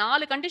கொடுத்துருக்காங்க.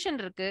 4 கண்டிஷன்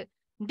இருக்கு.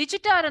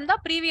 டிஜிட்டா இருந்தா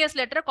ப்ரீவியஸ்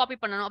லெட்டரை காப்பி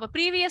பண்ணணும். அப்ப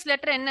ப்ரீவியஸ்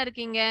லெட்டர் என்ன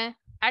இருக்கீங்க?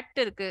 அட்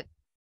இருக்கு.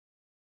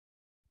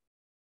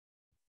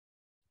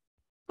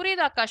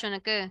 புரியுதா ஆகாஷ்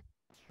உனக்கு?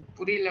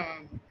 புரியல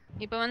மேம்.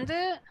 இப்ப வந்து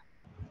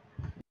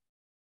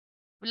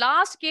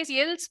லாஸ்ட் கேஸ்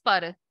எல்ஸ்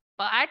பாரு.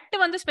 அட்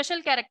வந்து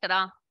ஸ்பெஷல்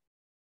கேரக்டரா?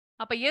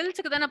 அப்ப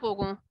எல்ஸ்க்கு தானே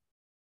போகும்.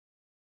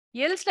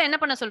 எல்ஸ்ல என்ன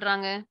பண்ண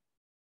சொல்றாங்க?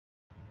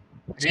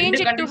 ரெண்டு change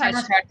it to கண்டிஷனும்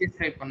hash.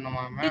 Satisfy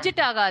பண்ணுமா மேம்?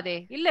 டிஜிட் ஆகாதே.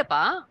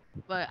 இல்லப்பா.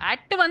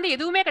 அட் வந்து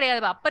எதுவுமே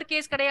கிடையாது. அப்பர்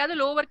கேஸ் கிடையாது,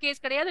 லோவர்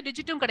கேஸ் கிடையாது,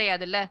 டிஜிட்டும்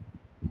கிடையாதுல்ல.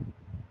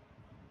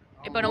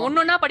 இப்ப நான்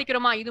ஒன்னொன்னா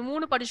படிக்கிறோமா? இது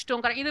 3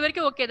 படிச்சிட்டோம். இது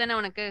வரைக்கும் ஓகே தானே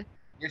உனக்கு?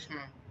 Yes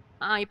ma'am.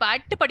 இப்ப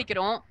அட்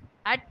படிக்கிறோம்.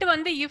 அட்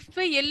வந்து இஃப்,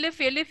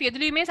 எல்இஃப்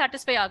எதுலயுமே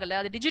சாட்டிஸ்ஃபை ஆகல.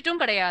 அது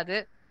டிஜிட்டும் கிடையாது.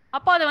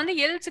 அப்ப அது வந்து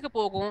எல்ஸ்க்கு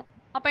போகும்.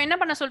 அப்ப என்ன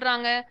பண்ண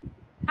சொல்றாங்க?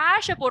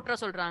 ஹேஷ போட்டுற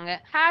சொல்றாங்க.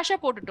 ஹேஷ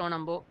போட்டுட்டோம்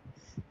நம்ம.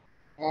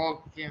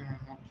 Okay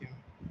ma'am. Okay ma'am.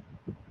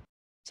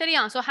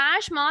 சரியா? சோ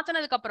ஹேஷ்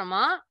மாத்துனதுக்கு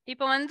அப்புறமா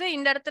இப்ப வந்து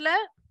இந்த இடத்துல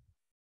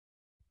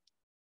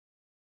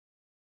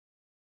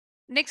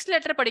நெக்ஸ்ட்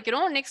லெட்டர்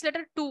படிக்கிறோம். Next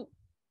letter 2.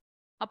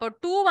 அப்போ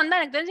 2 வந்தா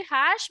எனக்கு தெரிஞ்சு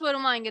ஹேஷ்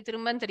வருமா இங்க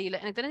திரும்பன்னு தெரியல.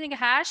 எனக்கு தெரிஞ்சு இங்க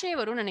ஹேஷே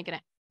வரும்னு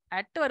நினைக்கிறேன்.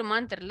 அட்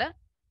வருமான்னு தெரியல.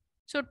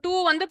 சோ 2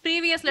 வந்து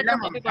ப்ரீவியஸ்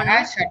லெட்டர் காப்பி பண்ணும்.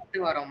 ஹேஷ் அட்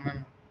வரும்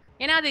மேம்.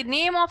 ஏன்னா அது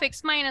நேம் ஆஃப்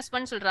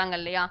x-1 சொல்றாங்க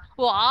இல்லையா?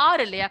 ஓ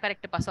ஆர் இல்லையா?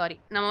 கரெக்ட்ப்பா, சாரி.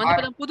 நம்ம வந்து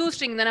இப்ப புது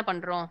ஸ்ட்ரிங் தானே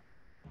பண்றோம்.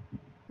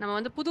 நம்ம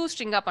வந்து புது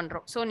ஸ்ட்ரிங்கா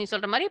பண்றோம். சோ நீ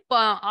சொல்ற மாதிரி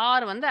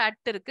ஆர் வந்து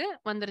அட் இருக்கு,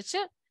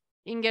 வந்துருச்சு.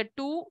 இங்க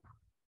 2,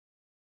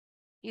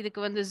 இதுக்கு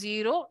வந்து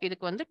 0,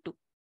 இதுக்கு வந்து 2.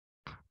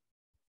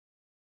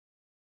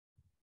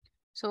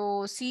 So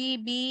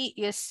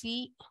CBSE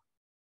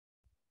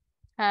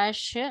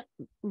hash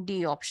D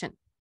option.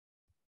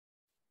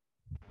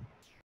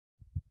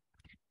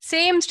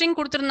 Same string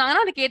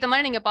கொடுத்திருந்தாங்கன்னா அதுக்கு ஏத்த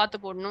மாதிரி நீங்க பார்த்து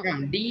போடணும்.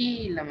 மேம் டி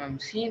இல்ல மேம்,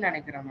 சி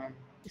நினைக்கிறேன் மேம்.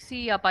 சி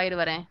அப்பா இரு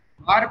வரேன்.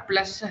 ஆர்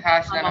பிளஸ்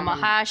ஹேஷ் தான ஆமா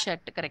ma'am. Hash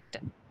at correct.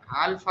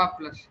 Alpha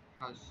plus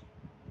hash.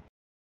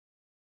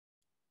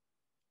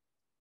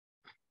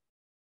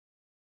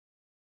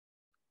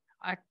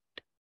 At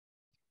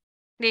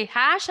டேய்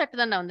ஹேஷ் அட்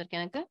தான்டா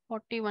வந்திருக்கு எனக்கு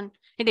 41.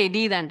 டேய்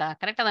டி தான்டா,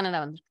 கரெக்ட்டா தானடா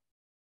வந்திருக்கு.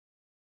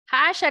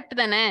 ஹேஷ் அட்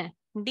தானே,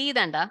 டி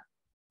தான்டா.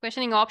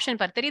 क्वेश्चन இங்க ஆப்ஷன்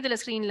பார், தெரியுதுல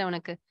ஸ்கிரீன்ல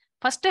உனக்கு.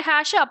 ஃபர்ஸ்ட்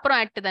ஹேஷ் அப்புறம்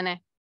அட் தானே.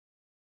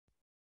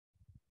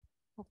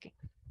 Okay.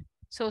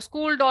 So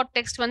school dot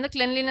text வந்து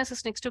cleanliness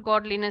is next to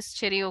godliness.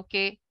 சரி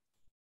ஓகே.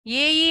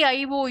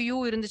 AEIOU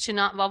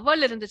இருந்துச்சுன்னா,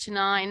 வவல்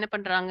இருந்துச்சுன்னா என்ன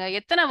பண்றாங்க?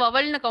 எத்தனை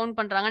வவல்னு கவுண்ட்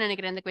பண்றாங்கன்னு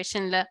நினைக்கிறேன் இந்த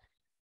क्वेश्चनல.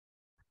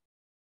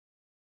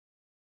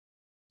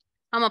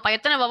 ஆமாப்பா,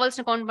 எத்தனை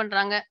வவல்ஸ்னு கவுண்ட்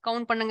பண்றாங்க?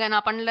 கவுண்ட் பண்ணுங்க.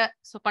 நான் பண்ணல.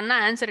 சோ பண்ணா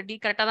ஆன்சர் டி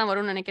கரெக்ட்டா தான்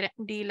வரும்னு நினைக்கிறேன்.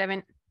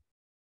 D11.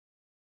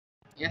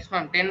 எஸ்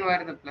மேம், 10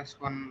 வருது பிளஸ்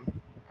 1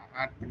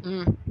 ஆட் பண்ணி.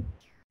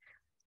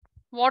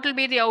 What will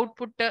be the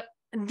output?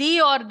 D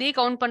R D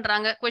count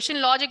பண்றாங்க. क्वेश्चन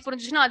லாஜிக்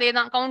புரிஞ்சுச்சுன்னா அதே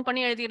தான் கவுண்ட்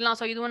பண்ணி எழுதிடலாம்.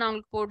 சோ இதுவும் நான்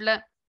உங்களுக்கு போடல.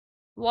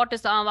 வாட்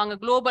இஸ் வாங்க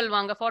குளோபல்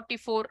வாங்க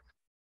 44.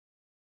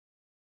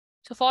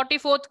 So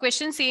 44th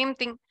question same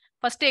thing.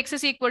 First x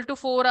is equal to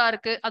 4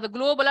 இருக்கு. அது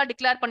குளோபலா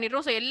டிக்ளேர்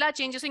பண்ணிடுறோம். சோ எல்லா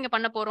சேஞ்சஸும் இங்க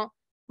பண்ண போறோம்.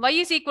 y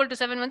is equal to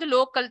 7 வந்து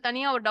லோக்கல்,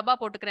 தனியா ஒரு டப்பா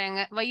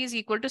போட்டுக்கறாங்க. y is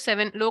equal to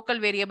 7 local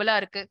வேரியபிளா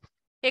இருக்கு.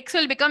 x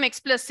will become x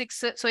plus 6.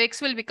 So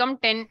x will become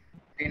 10.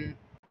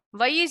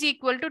 y is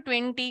equal to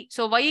 20.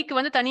 So y க்கு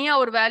வந்து தனியா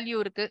ஒரு வேல்யூ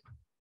இருக்கு.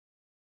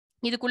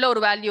 இதுக்குள்ள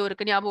ஒரு வேல்யூ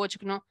இருக்கு, ஞாபகம்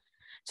வச்சுக்கணும்.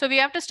 So we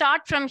have to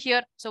start from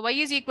here. So y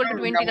is equal to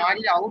 20. இந்த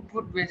மாதிரி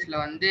அவுட்புட் பேஸ்ல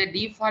வந்து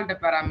டிஃபால்ட்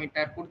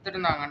பாராமீட்டர்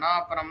கொடுத்திருந்தாங்கன்னா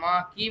அப்புறமா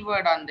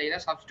கீவேர்ட் அந்த இத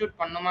சப்ஸ்டிட்யூட்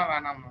பண்ணுமா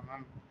வேணாமா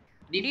மேம்?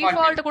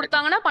 டிஃபால்ட்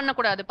கொடுத்தாங்கன்னா பண்ண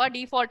கூடாதுப்பா.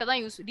 டிஃபால்ட்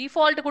தான் யூஸ்.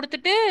 டிஃபால்ட்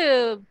கொடுத்துட்டு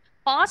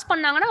பாஸ்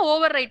பண்ணாங்கன்னா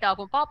ஓவர் ரைட்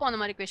ஆகும். பாப்போம் அந்த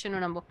மாதிரி क्वेश्चन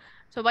நம்ம.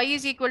 So y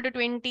is equal to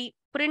 20.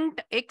 print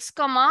x,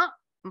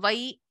 y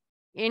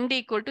end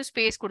equal to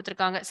space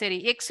கொடுத்திருக்காங்க. சரி,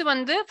 x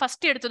வந்து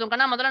ஃபர்ஸ்ட் எடுத்ததும்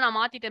கண்ணா முதல்ல நான்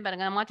மாத்திட்டேன்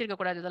பாருங்க. நான் மாத்திருக்க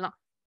கூடாது இதெல்லாம்.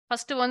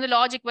 ஃபர்ஸ்ட் வந்து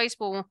லாஜிக்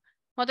வைஸ் போவோம்.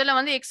 முதல்ல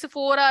வந்து x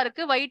 4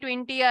 இருக்கு, y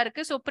 20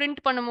 இருக்கு. சோ print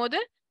பண்ணும்போது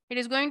it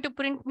is going to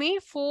print me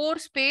 4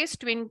 space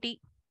 20.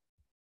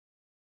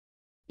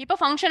 இப்போ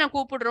ஃபங்க்ஷனை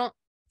கூப்பிடுறோம்.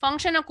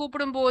 ஃபங்க்ஷனை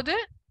கூப்பிடும்போது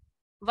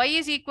y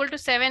is equal to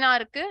 7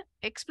 இருக்கு,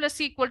 x plus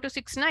equal to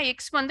 6னா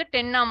x வந்து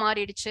 10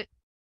 மாறிடுச்சு.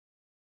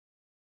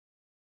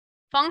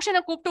 ஃபங்க்ஷனை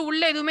கூப்பிட்டு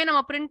உள்ள எதுவுமே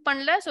நம்ம பிரிண்ட்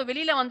பண்ணல. சோ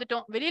வெளியில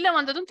வந்துட்டோம். வெளியில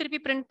வந்ததும் திருப்பி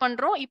பிரிண்ட்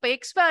பண்றோம். இப்போ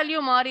x வேல்யூ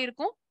மாறி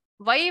இருக்கும்,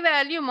 y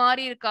வேல்யூ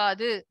மாறி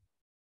இருக்காது.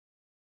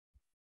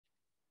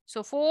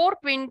 சோ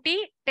 420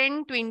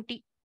 1020.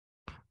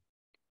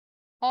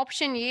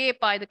 ஆப்ஷன் ஏ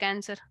பா இதுக்கு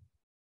ஆன்சர்.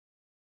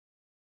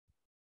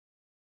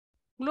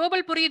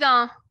 குளோபல் புரியுதா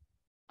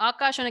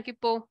ஆகாஷ் உனக்கு?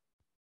 இப்போ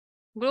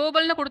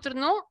குளோபல்னு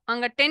கொடுத்திருந்தோம்,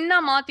 அங்க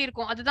 10 மாத்தி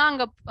இருக்கோம். அதுதான்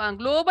அங்க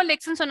குளோபல்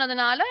எக்ஸ்னு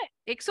சொன்னதுனால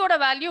எக்ஸோட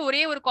வேல்யூ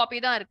ஒரே ஒரு காப்பி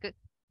தான் இருக்கு.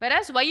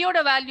 whereas y ஓட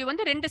வேல்யூ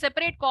வந்து 2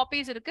 செப்பரேட்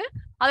காப்பீஸ் இருக்கு.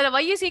 அதுல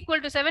y is equal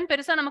to 7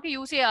 பெருசா நமக்கு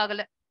யூஸே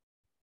ஆகல.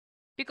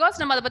 பிகாஸ்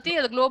நம்ம அதை பத்தி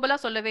அது குளோபலா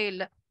சொல்லவே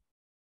இல்லை.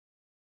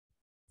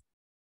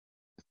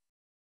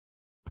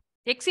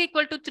 x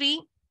equal to 3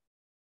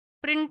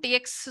 print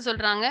x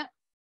சொல்றாங்க.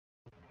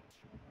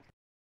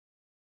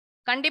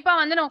 கண்டிப்பா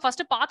வந்து நம்ம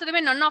ஃபர்ஸ்ட் பார்த்ததுமே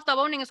நன் ஆஃப் த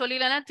அபவ் நீங்க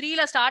சொல்லிடலன்னா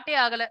 3ல ஸ்டார்ட்டே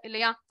ஆகல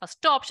இல்லையா?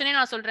 ஃபர்ஸ்ட் ஆப்ஷனே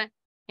நான் சொல்றேன்.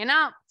 ஏன்னா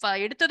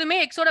எடுத்ததுமே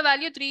எக்ஸோட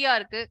வேல்யூ 3ஆ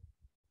இருக்கு.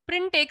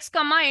 Print X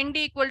comma end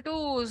equal to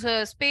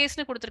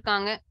ஸ்பேஸ்னு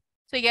கொடுத்துருக்காங்க.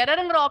 ஸோ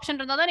எரருங்கிற ஆப்ஷன்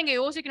இருந்தால் தான் நீங்க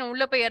யோசிக்கணும்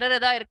உள்ள போய் எரர்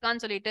ஏதாவது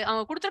இருக்கான்னு சொல்லிட்டு.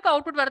 அவங்க கொடுத்துருக்க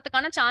அவுட்புட்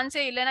வரதுக்கான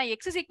சான்ஸே இல்லை. ஏன்னா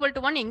எக்ஸ் இஸ் ஈக்குவல்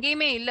டு 1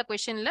 எங்கேயுமே இல்லை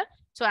கொஸ்டின்ல.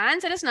 So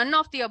answer is none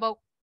of the above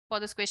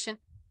for this question.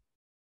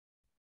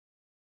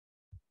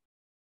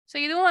 So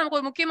இதுவும் நமக்கு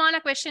ஒரு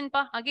முக்கியமான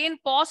கொஸ்டின்பா. அகெயின்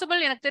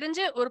பாசிபிள் எனக்கு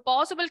தெரிஞ்சு ஒரு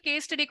பாசிபிள்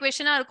கேஸ் ஸ்டடி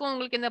கொஸ்டினா இருக்கும்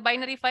உங்களுக்கு இந்த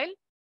binary file.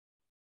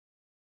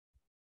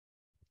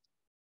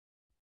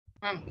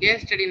 Ma'am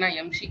case ஸ்டடினா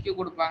MCQ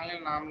கொடுப்பாங்களே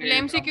நாமளே இல்ல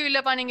எம்சிக்யூ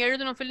இல்லப்பா, நீங்க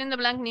எழுதணும். ஃபில் இன் தி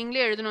blank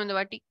நீங்களே எழுதணும் இந்த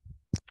வாட்டி.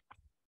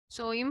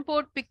 ஸோ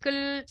இம்போர்ட் பிக்கிள்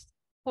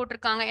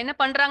போட்டிருக்காங்க. என்ன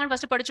பண்றாங்கன்னு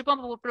ஃபர்ஸ்ட் படிச்சுப்போம்.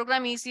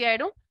 ப்ரோக்ராம் ஈஸி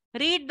ஆயிடும்.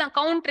 Read the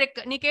count ரெக்.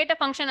 நீ கேட்ட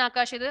ஃபங்க்ஷன்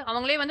ஆகாஷ் இது.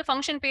 அவங்களே வந்து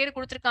ஃபங்க்ஷன் பேர்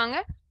கொடுத்துருக்காங்க.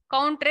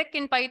 count rec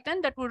in Python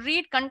that would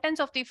read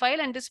contents of the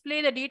file and display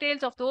the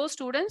details of those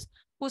students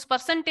whose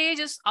percentage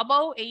is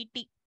above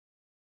 80.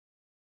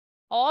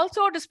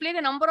 Also display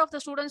the number of the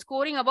students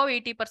scoring above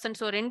 80%.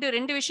 So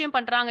ரெண்டு விஷயம்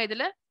பண்றாங்க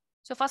இதுல.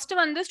 So first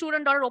வந்து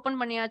student order open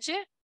பண்ணியாச்சு.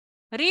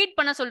 Read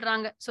பண்ண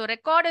சொல்றாங்க. So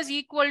record is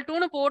equal to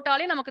னு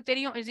போட்டாலே நமக்கு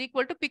தெரியும் is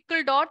equal to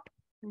pickle dot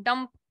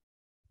dump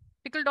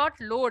pickle dot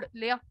load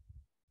இல்லையா?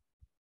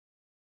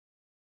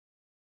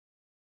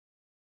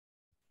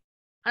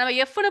 நம்ம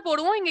F னு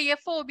போடுவோம். இங்க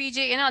FOBJ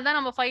ஏன்னா அதான்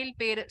நம்ம ஃபைல்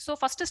பேரு. So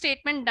first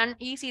statement done,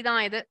 easy தான்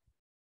இது.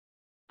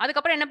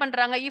 அதுக்கப்புறம் என்ன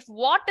பண்றாங்க, if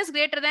what is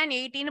greater than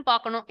 80 னு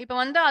பார்க்கணும். இப்போ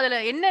வந்து அதுல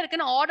என்ன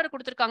இருக்குன்னு ஆர்டர்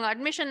கொடுத்திருக்காங்க.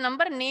 அட்மிஷன்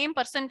நம்பர், நேம்,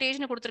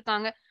 பர்சன்டேஜ்னு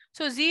கொடுத்திருக்காங்க.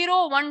 So 0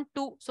 1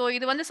 2. So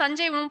இது வந்து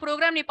சஞ்சய் உன்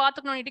ப்ரோக்ராம் நீ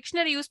பாத்துக்கணும். நீ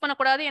டிக்ஷனரி யூஸ்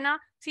பண்ணக்கூடாது. ஏன்னா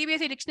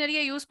CBSE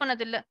டிக்ஷனரியே யூஸ்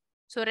பண்ணது இல்ல.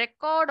 So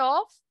record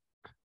of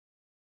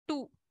 2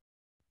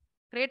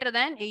 greater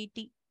than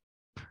 80.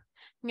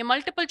 இங்க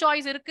மல்டிபிள்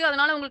சாய்ஸ் இருக்கு,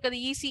 அதனால உங்களுக்கு அது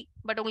ஈஸி.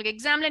 பட் உங்களுக்கு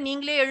எக்ஸாம்ல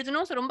நீங்களே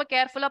எழுதணும். ஸோ ரொம்ப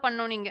கேர்ஃபுல்லா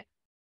பண்ணணும் நீங்க.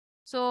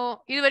 ஸோ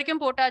இது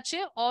வரைக்கும் போட்டாச்சு.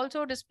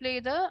 ஆல்சோ டிஸ்பிளே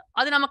த,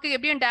 அது நமக்கு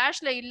எப்படியும்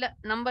டேஷ்ல இல்ல.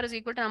 Number is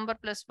equal to number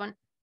plus 1.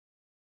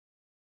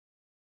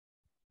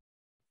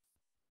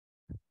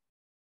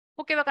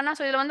 ஓகேவா கண்ணா?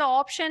 ஸோ இதுல வந்து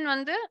ஆப்ஷன்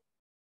வந்து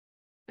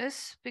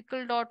is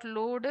pickle dot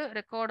load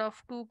record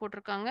of 2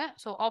 போட்டிருக்காங்க.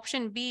 So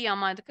option B.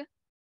 ஆமா, இதுக்கு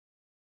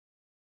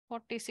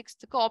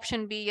 46க்கு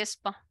option B.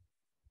 எஸ்பா.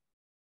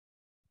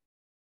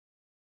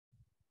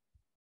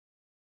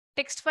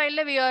 Text file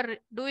we are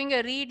doing a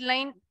read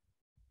line.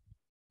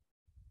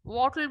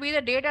 What will be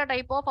the data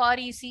type of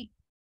REC?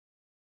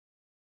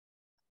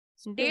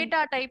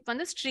 Data type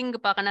வந்து string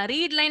பார்க்கணும்.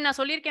 read line நான்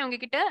சொல்லியிருக்கேன்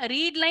உங்ககிட்ட.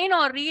 read line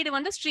or read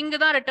வந்து string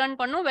தான் return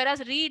பண்ணும்.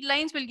 whereas read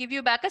lines will give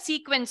you back a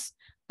sequence.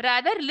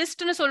 rather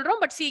list னு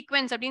சொல்றோம் but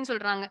sequence அப்படின்னு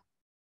சொல்றாங்க.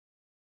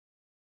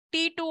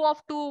 T2 of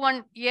 21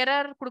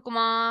 error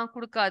கொடுக்குமா?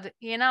 கொடுக்காது.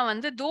 ஏன்னா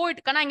வந்து though it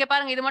கண்ணா இங்க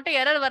பாருங்க, இது மட்டும்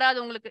error வராது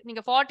உங்களுக்கு.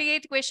 நீங்க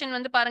 48th question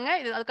வந்து பாருங்க.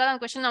 இது அதுக்காக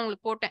அந்த question நான்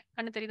உங்களுக்கு போட்டேன்.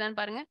 கண்ணு தெரியுதான்னு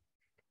பாருங்க.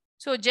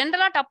 So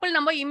generally tuple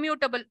number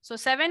immutable. So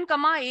 7,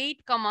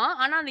 8,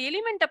 ஆனா அந்த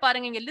எலிமெண்ட்டை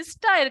பாருங்க, இங்க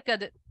லிஸ்டா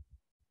இருக்குது.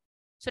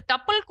 So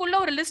tuple குள்ள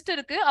ஒரு லிஸ்ட்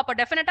இருக்கு. அப்ப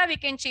டெஃபினட்டா we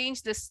can change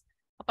this.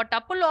 அப்ப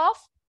tuple of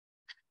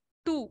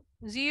 2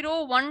 0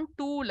 1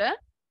 2ல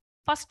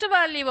first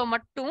value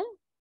மட்டும்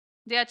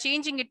they are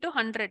changing it to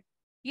 100.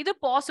 இது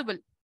possible.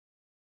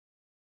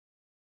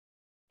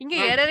 இங்க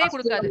எரரே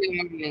கொடுக்காது.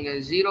 நீங்க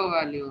 0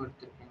 வேல்யூ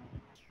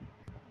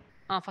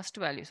எடுத்துக்கோங்க. first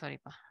value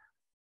சாரிப்பா.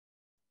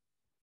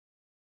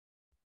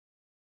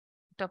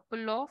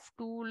 tuple of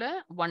 2ல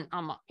 1.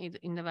 ஆமா, இது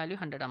இந்த வேல்யூ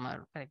 100. ஆமா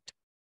correct.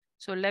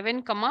 So 11,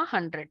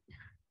 100.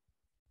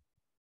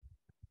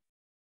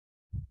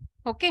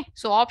 Okay.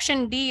 So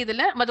option D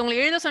இதுல. பட்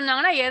உங்களுக்கு எழுத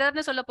சொன்னாங்கன்னா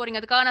எரர்னு சொல்ல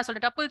போறீங்க. அதுக்காக நான்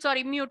சொல்றேன் டப்பிள்ஸ்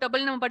ஆர்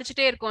இம்மியூட்டபிள் நம்ம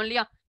படிச்சுட்டே இருக்கோம்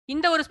இல்லையா?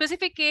 இந்த ஒரு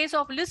ஸ்பெசிபிக் கேஸ்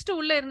ஆஃப் லிஸ்ட்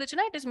உள்ள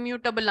இருந்துச்சுன்னா இட் இஸ்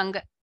மியூட்டபிள் அங்க.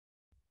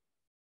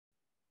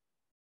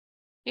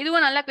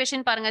 இதுவும் நல்ல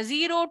கொஸ்டின் பாருங்க.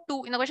 0 2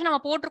 இந்த கொஸ்டின்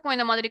நம்ம போட்டிருக்கோம்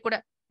இந்த மாதிரி கூட.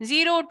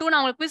 0 2 நான்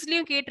உங்களுக்கு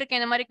குவிஸ்லயும் கேட்டிருக்கேன்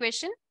இந்த மாதிரி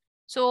கொஸ்டின்.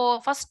 ஸோ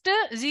ஃபர்ஸ்ட்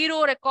 0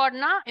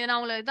 ரெக்கார்ட்னா இதை நான்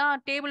உங்களுக்கு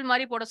இதான் டேபிள்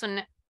மாதிரி போட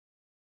சொன்னேன்.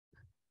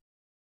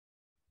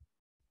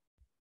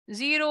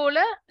 0ல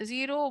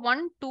 0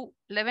 1 2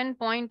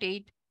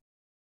 11.8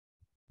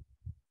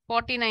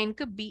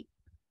 49க்கு B.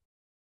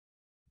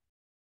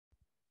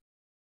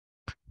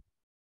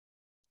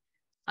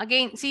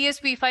 Again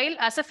CSB file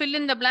as a fill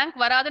in the blank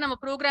வராது. நம்ம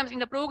ப்ரோக்ராம்ஸ்,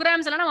 இந்த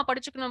ப்ரோக்ராம்ஸ் எல்லாம் நம்ம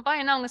படிச்சுக்கணும்ப்பா.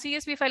 ஏன்னா அவங்க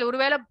சிஎஸ்பி ஃபைல்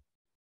ஒருவேளை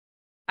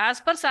as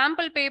per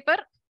sample paper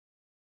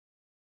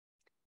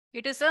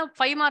it is a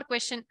 5 mark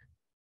question.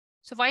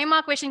 So 5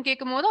 mark question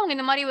கேட்கும் போது அவங்க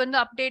இந்த மாதிரி வந்து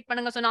அப்டேட்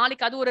பண்ணுங்க. ஸோ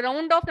நாளைக்கு அது ஒரு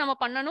ரவுண்ட் ஆஃப் நம்ம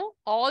பண்ணணும்.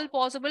 All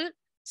possible.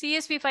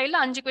 சிஎஸ்பி ஃபைல்ல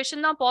 5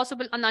 கொஸ்டின் தான்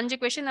பாசிபிள். அந்த 5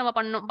 கொஸ்டின் நம்ம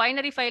பண்ணணும்.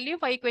 பைனரி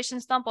ஃபைல்லையும் 5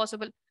 கொஸ்டின்ஸ் தான்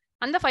பாசிபிள்.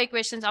 அந்த 5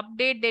 questions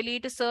update,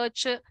 delete,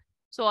 search,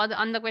 so அது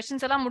அந்த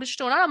கொஸ்டின்ஸ் எல்லாம்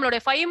முடிச்சிட்டோம்னா நம்மளோட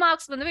 5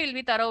 marks வந்து will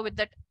be thorough with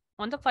that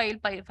on the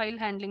file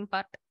handling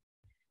part.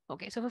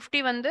 Okay, so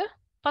 50 வந்து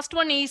first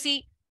one easy.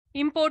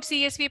 import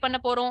CSV பண்ண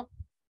போறோம்.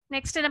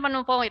 next என்ன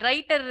பண்ணுவோம்?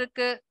 ரைட்டர்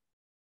இருக்கு.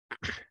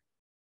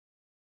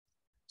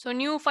 so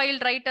new file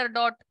writer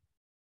dot.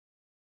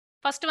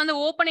 first வந்து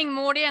ஓப்பனிங்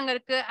மோடே அங்க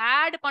இருக்கு.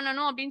 ஆட்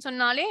பண்ணணும் அப்படின்னு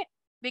சொன்னாலே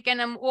we can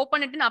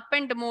open it in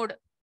append mode.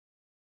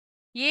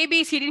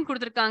 ABCD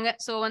கொடுத்திருக்காங்க.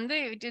 so வந்து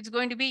it is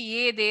going to be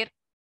A there.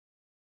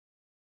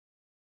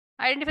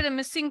 Identify the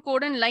missing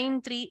code in line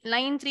 3.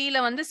 Line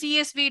 3ல வந்து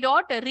CSV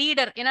dot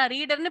reader, ஏன்னா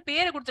ரீடர்னு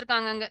பேரை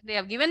கொடுத்துருக்காங்க அங்க. they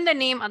have given the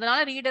name, அதனால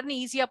ரீடர்னு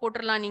ஈஸியா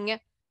போட்டுடலாம் நீங்க.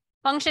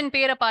 ஃபங்க்ஷன்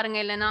பேரை பாருங்க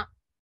இல்லைன்னா.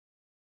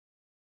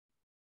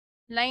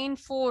 லைன்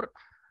 4,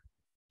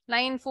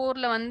 லைன்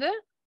 4ல வந்து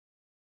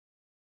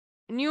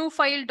new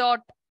file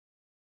dot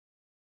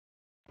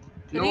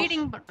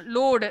reading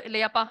load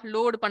இல்லையாப்பா,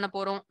 லோடு பண்ண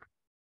போறோம்.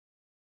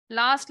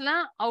 லாஸ்ட்ல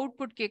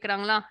அவுட்புட்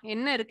கேக்குறாங்களா,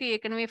 என்ன இருக்கு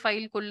ஏற்கனவே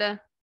ஃபைல்குள்ள?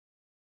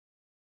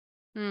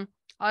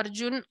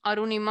 அர்ஜுன்,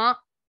 அருணிமா,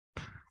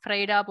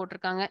 ஃப்ரைடா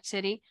போட்டிருக்காங்க.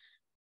 சரி,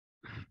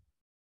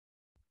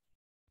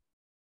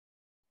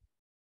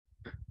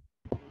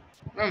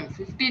 மேம்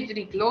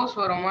 53 க்ளோஸ்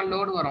வருமா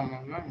லோட் வருமா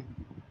மேம்?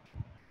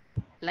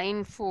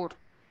 லைன் 4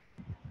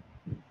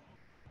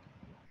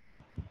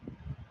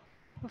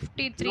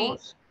 53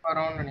 க்ளோஸ்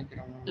வரும்னு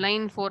நினைக்கிறேன் மேம்.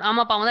 லைன் 4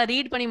 ஆமாப்பா, அவங்க தான்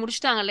ரீட் பண்ணி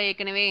முடிச்சிட்டாங்கல்ல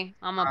ஏற்கனவே.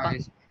 ஆமாப்பா,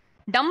 yes.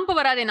 டம்ப்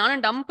வராதே,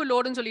 நானும் டம்ப்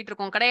லோடுன்னு சொல்லிட்டு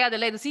இருக்கோம்.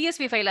 கிடையாதுல்ல, இது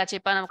CSV ஃபைல்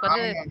ஆச்சுப்பா, நமக்கு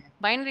வந்து ஆமா மேம்.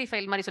 பைனரி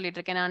ஃபைல் மாதிரி சொல்லிட்டு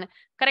இருக்கேன் நான்.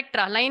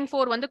 கரெக்டா? லைன்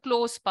 4 வந்து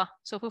க்ளோஸ்பா.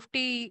 ஸோ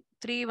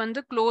 53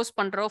 வந்து க்ளோஸ்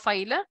பண்றோம்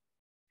ஃபைல.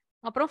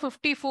 அப்புறம்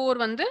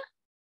 54 வந்து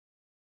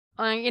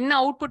என்ன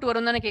அவுட்புட்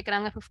வரும் தானே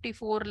கேக்குறாங்க.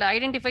 54ல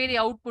identify the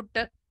output.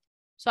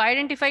 So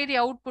identify the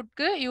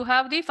அவுட்புட்க்கு you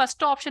have the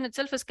first option it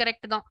self is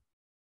correct தான்,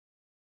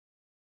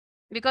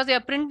 because they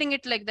are printing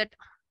it like that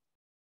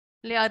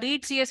இல்லையா.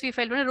 ரீட் CSV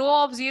ஃபைல் பண்ணி row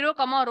of 0,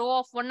 row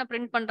of 1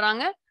 print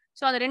பண்றாங்க.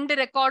 So அந்த ரெண்டு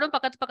ரெக்கார்டும்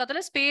பக்கத்துல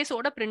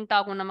ஸ்பேஸோட print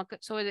ஆகும் நமக்கு.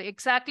 So இது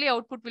exactly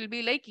output will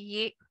be like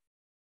ஏ.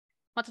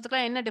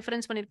 மற்றதுக்கெல்லாம் என்ன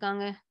டிஃபரன்ஸ்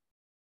பண்ணிருக்காங்க,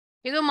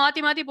 ஏதோ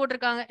மாத்தி மாத்தி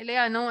போட்டிருக்காங்க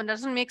இல்லையா. No, it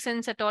doesn't make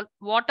sense at all.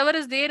 Whatever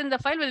is there in the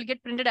file will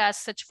get printed as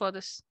such for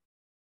this.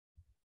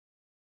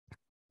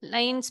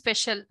 Line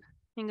special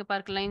நீங்க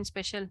பாருங்க. லைன்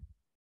ஸ்பெஷல்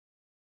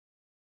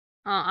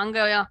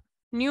அங்க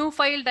new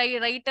file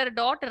writer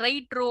dot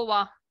right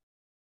ரோவா.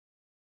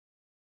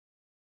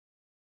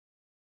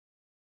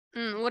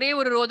 ஒரே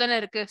ஒரு ரோ தானே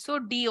இருக்கு. So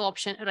D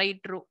option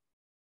right row.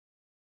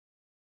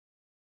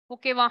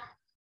 ஓகேவா?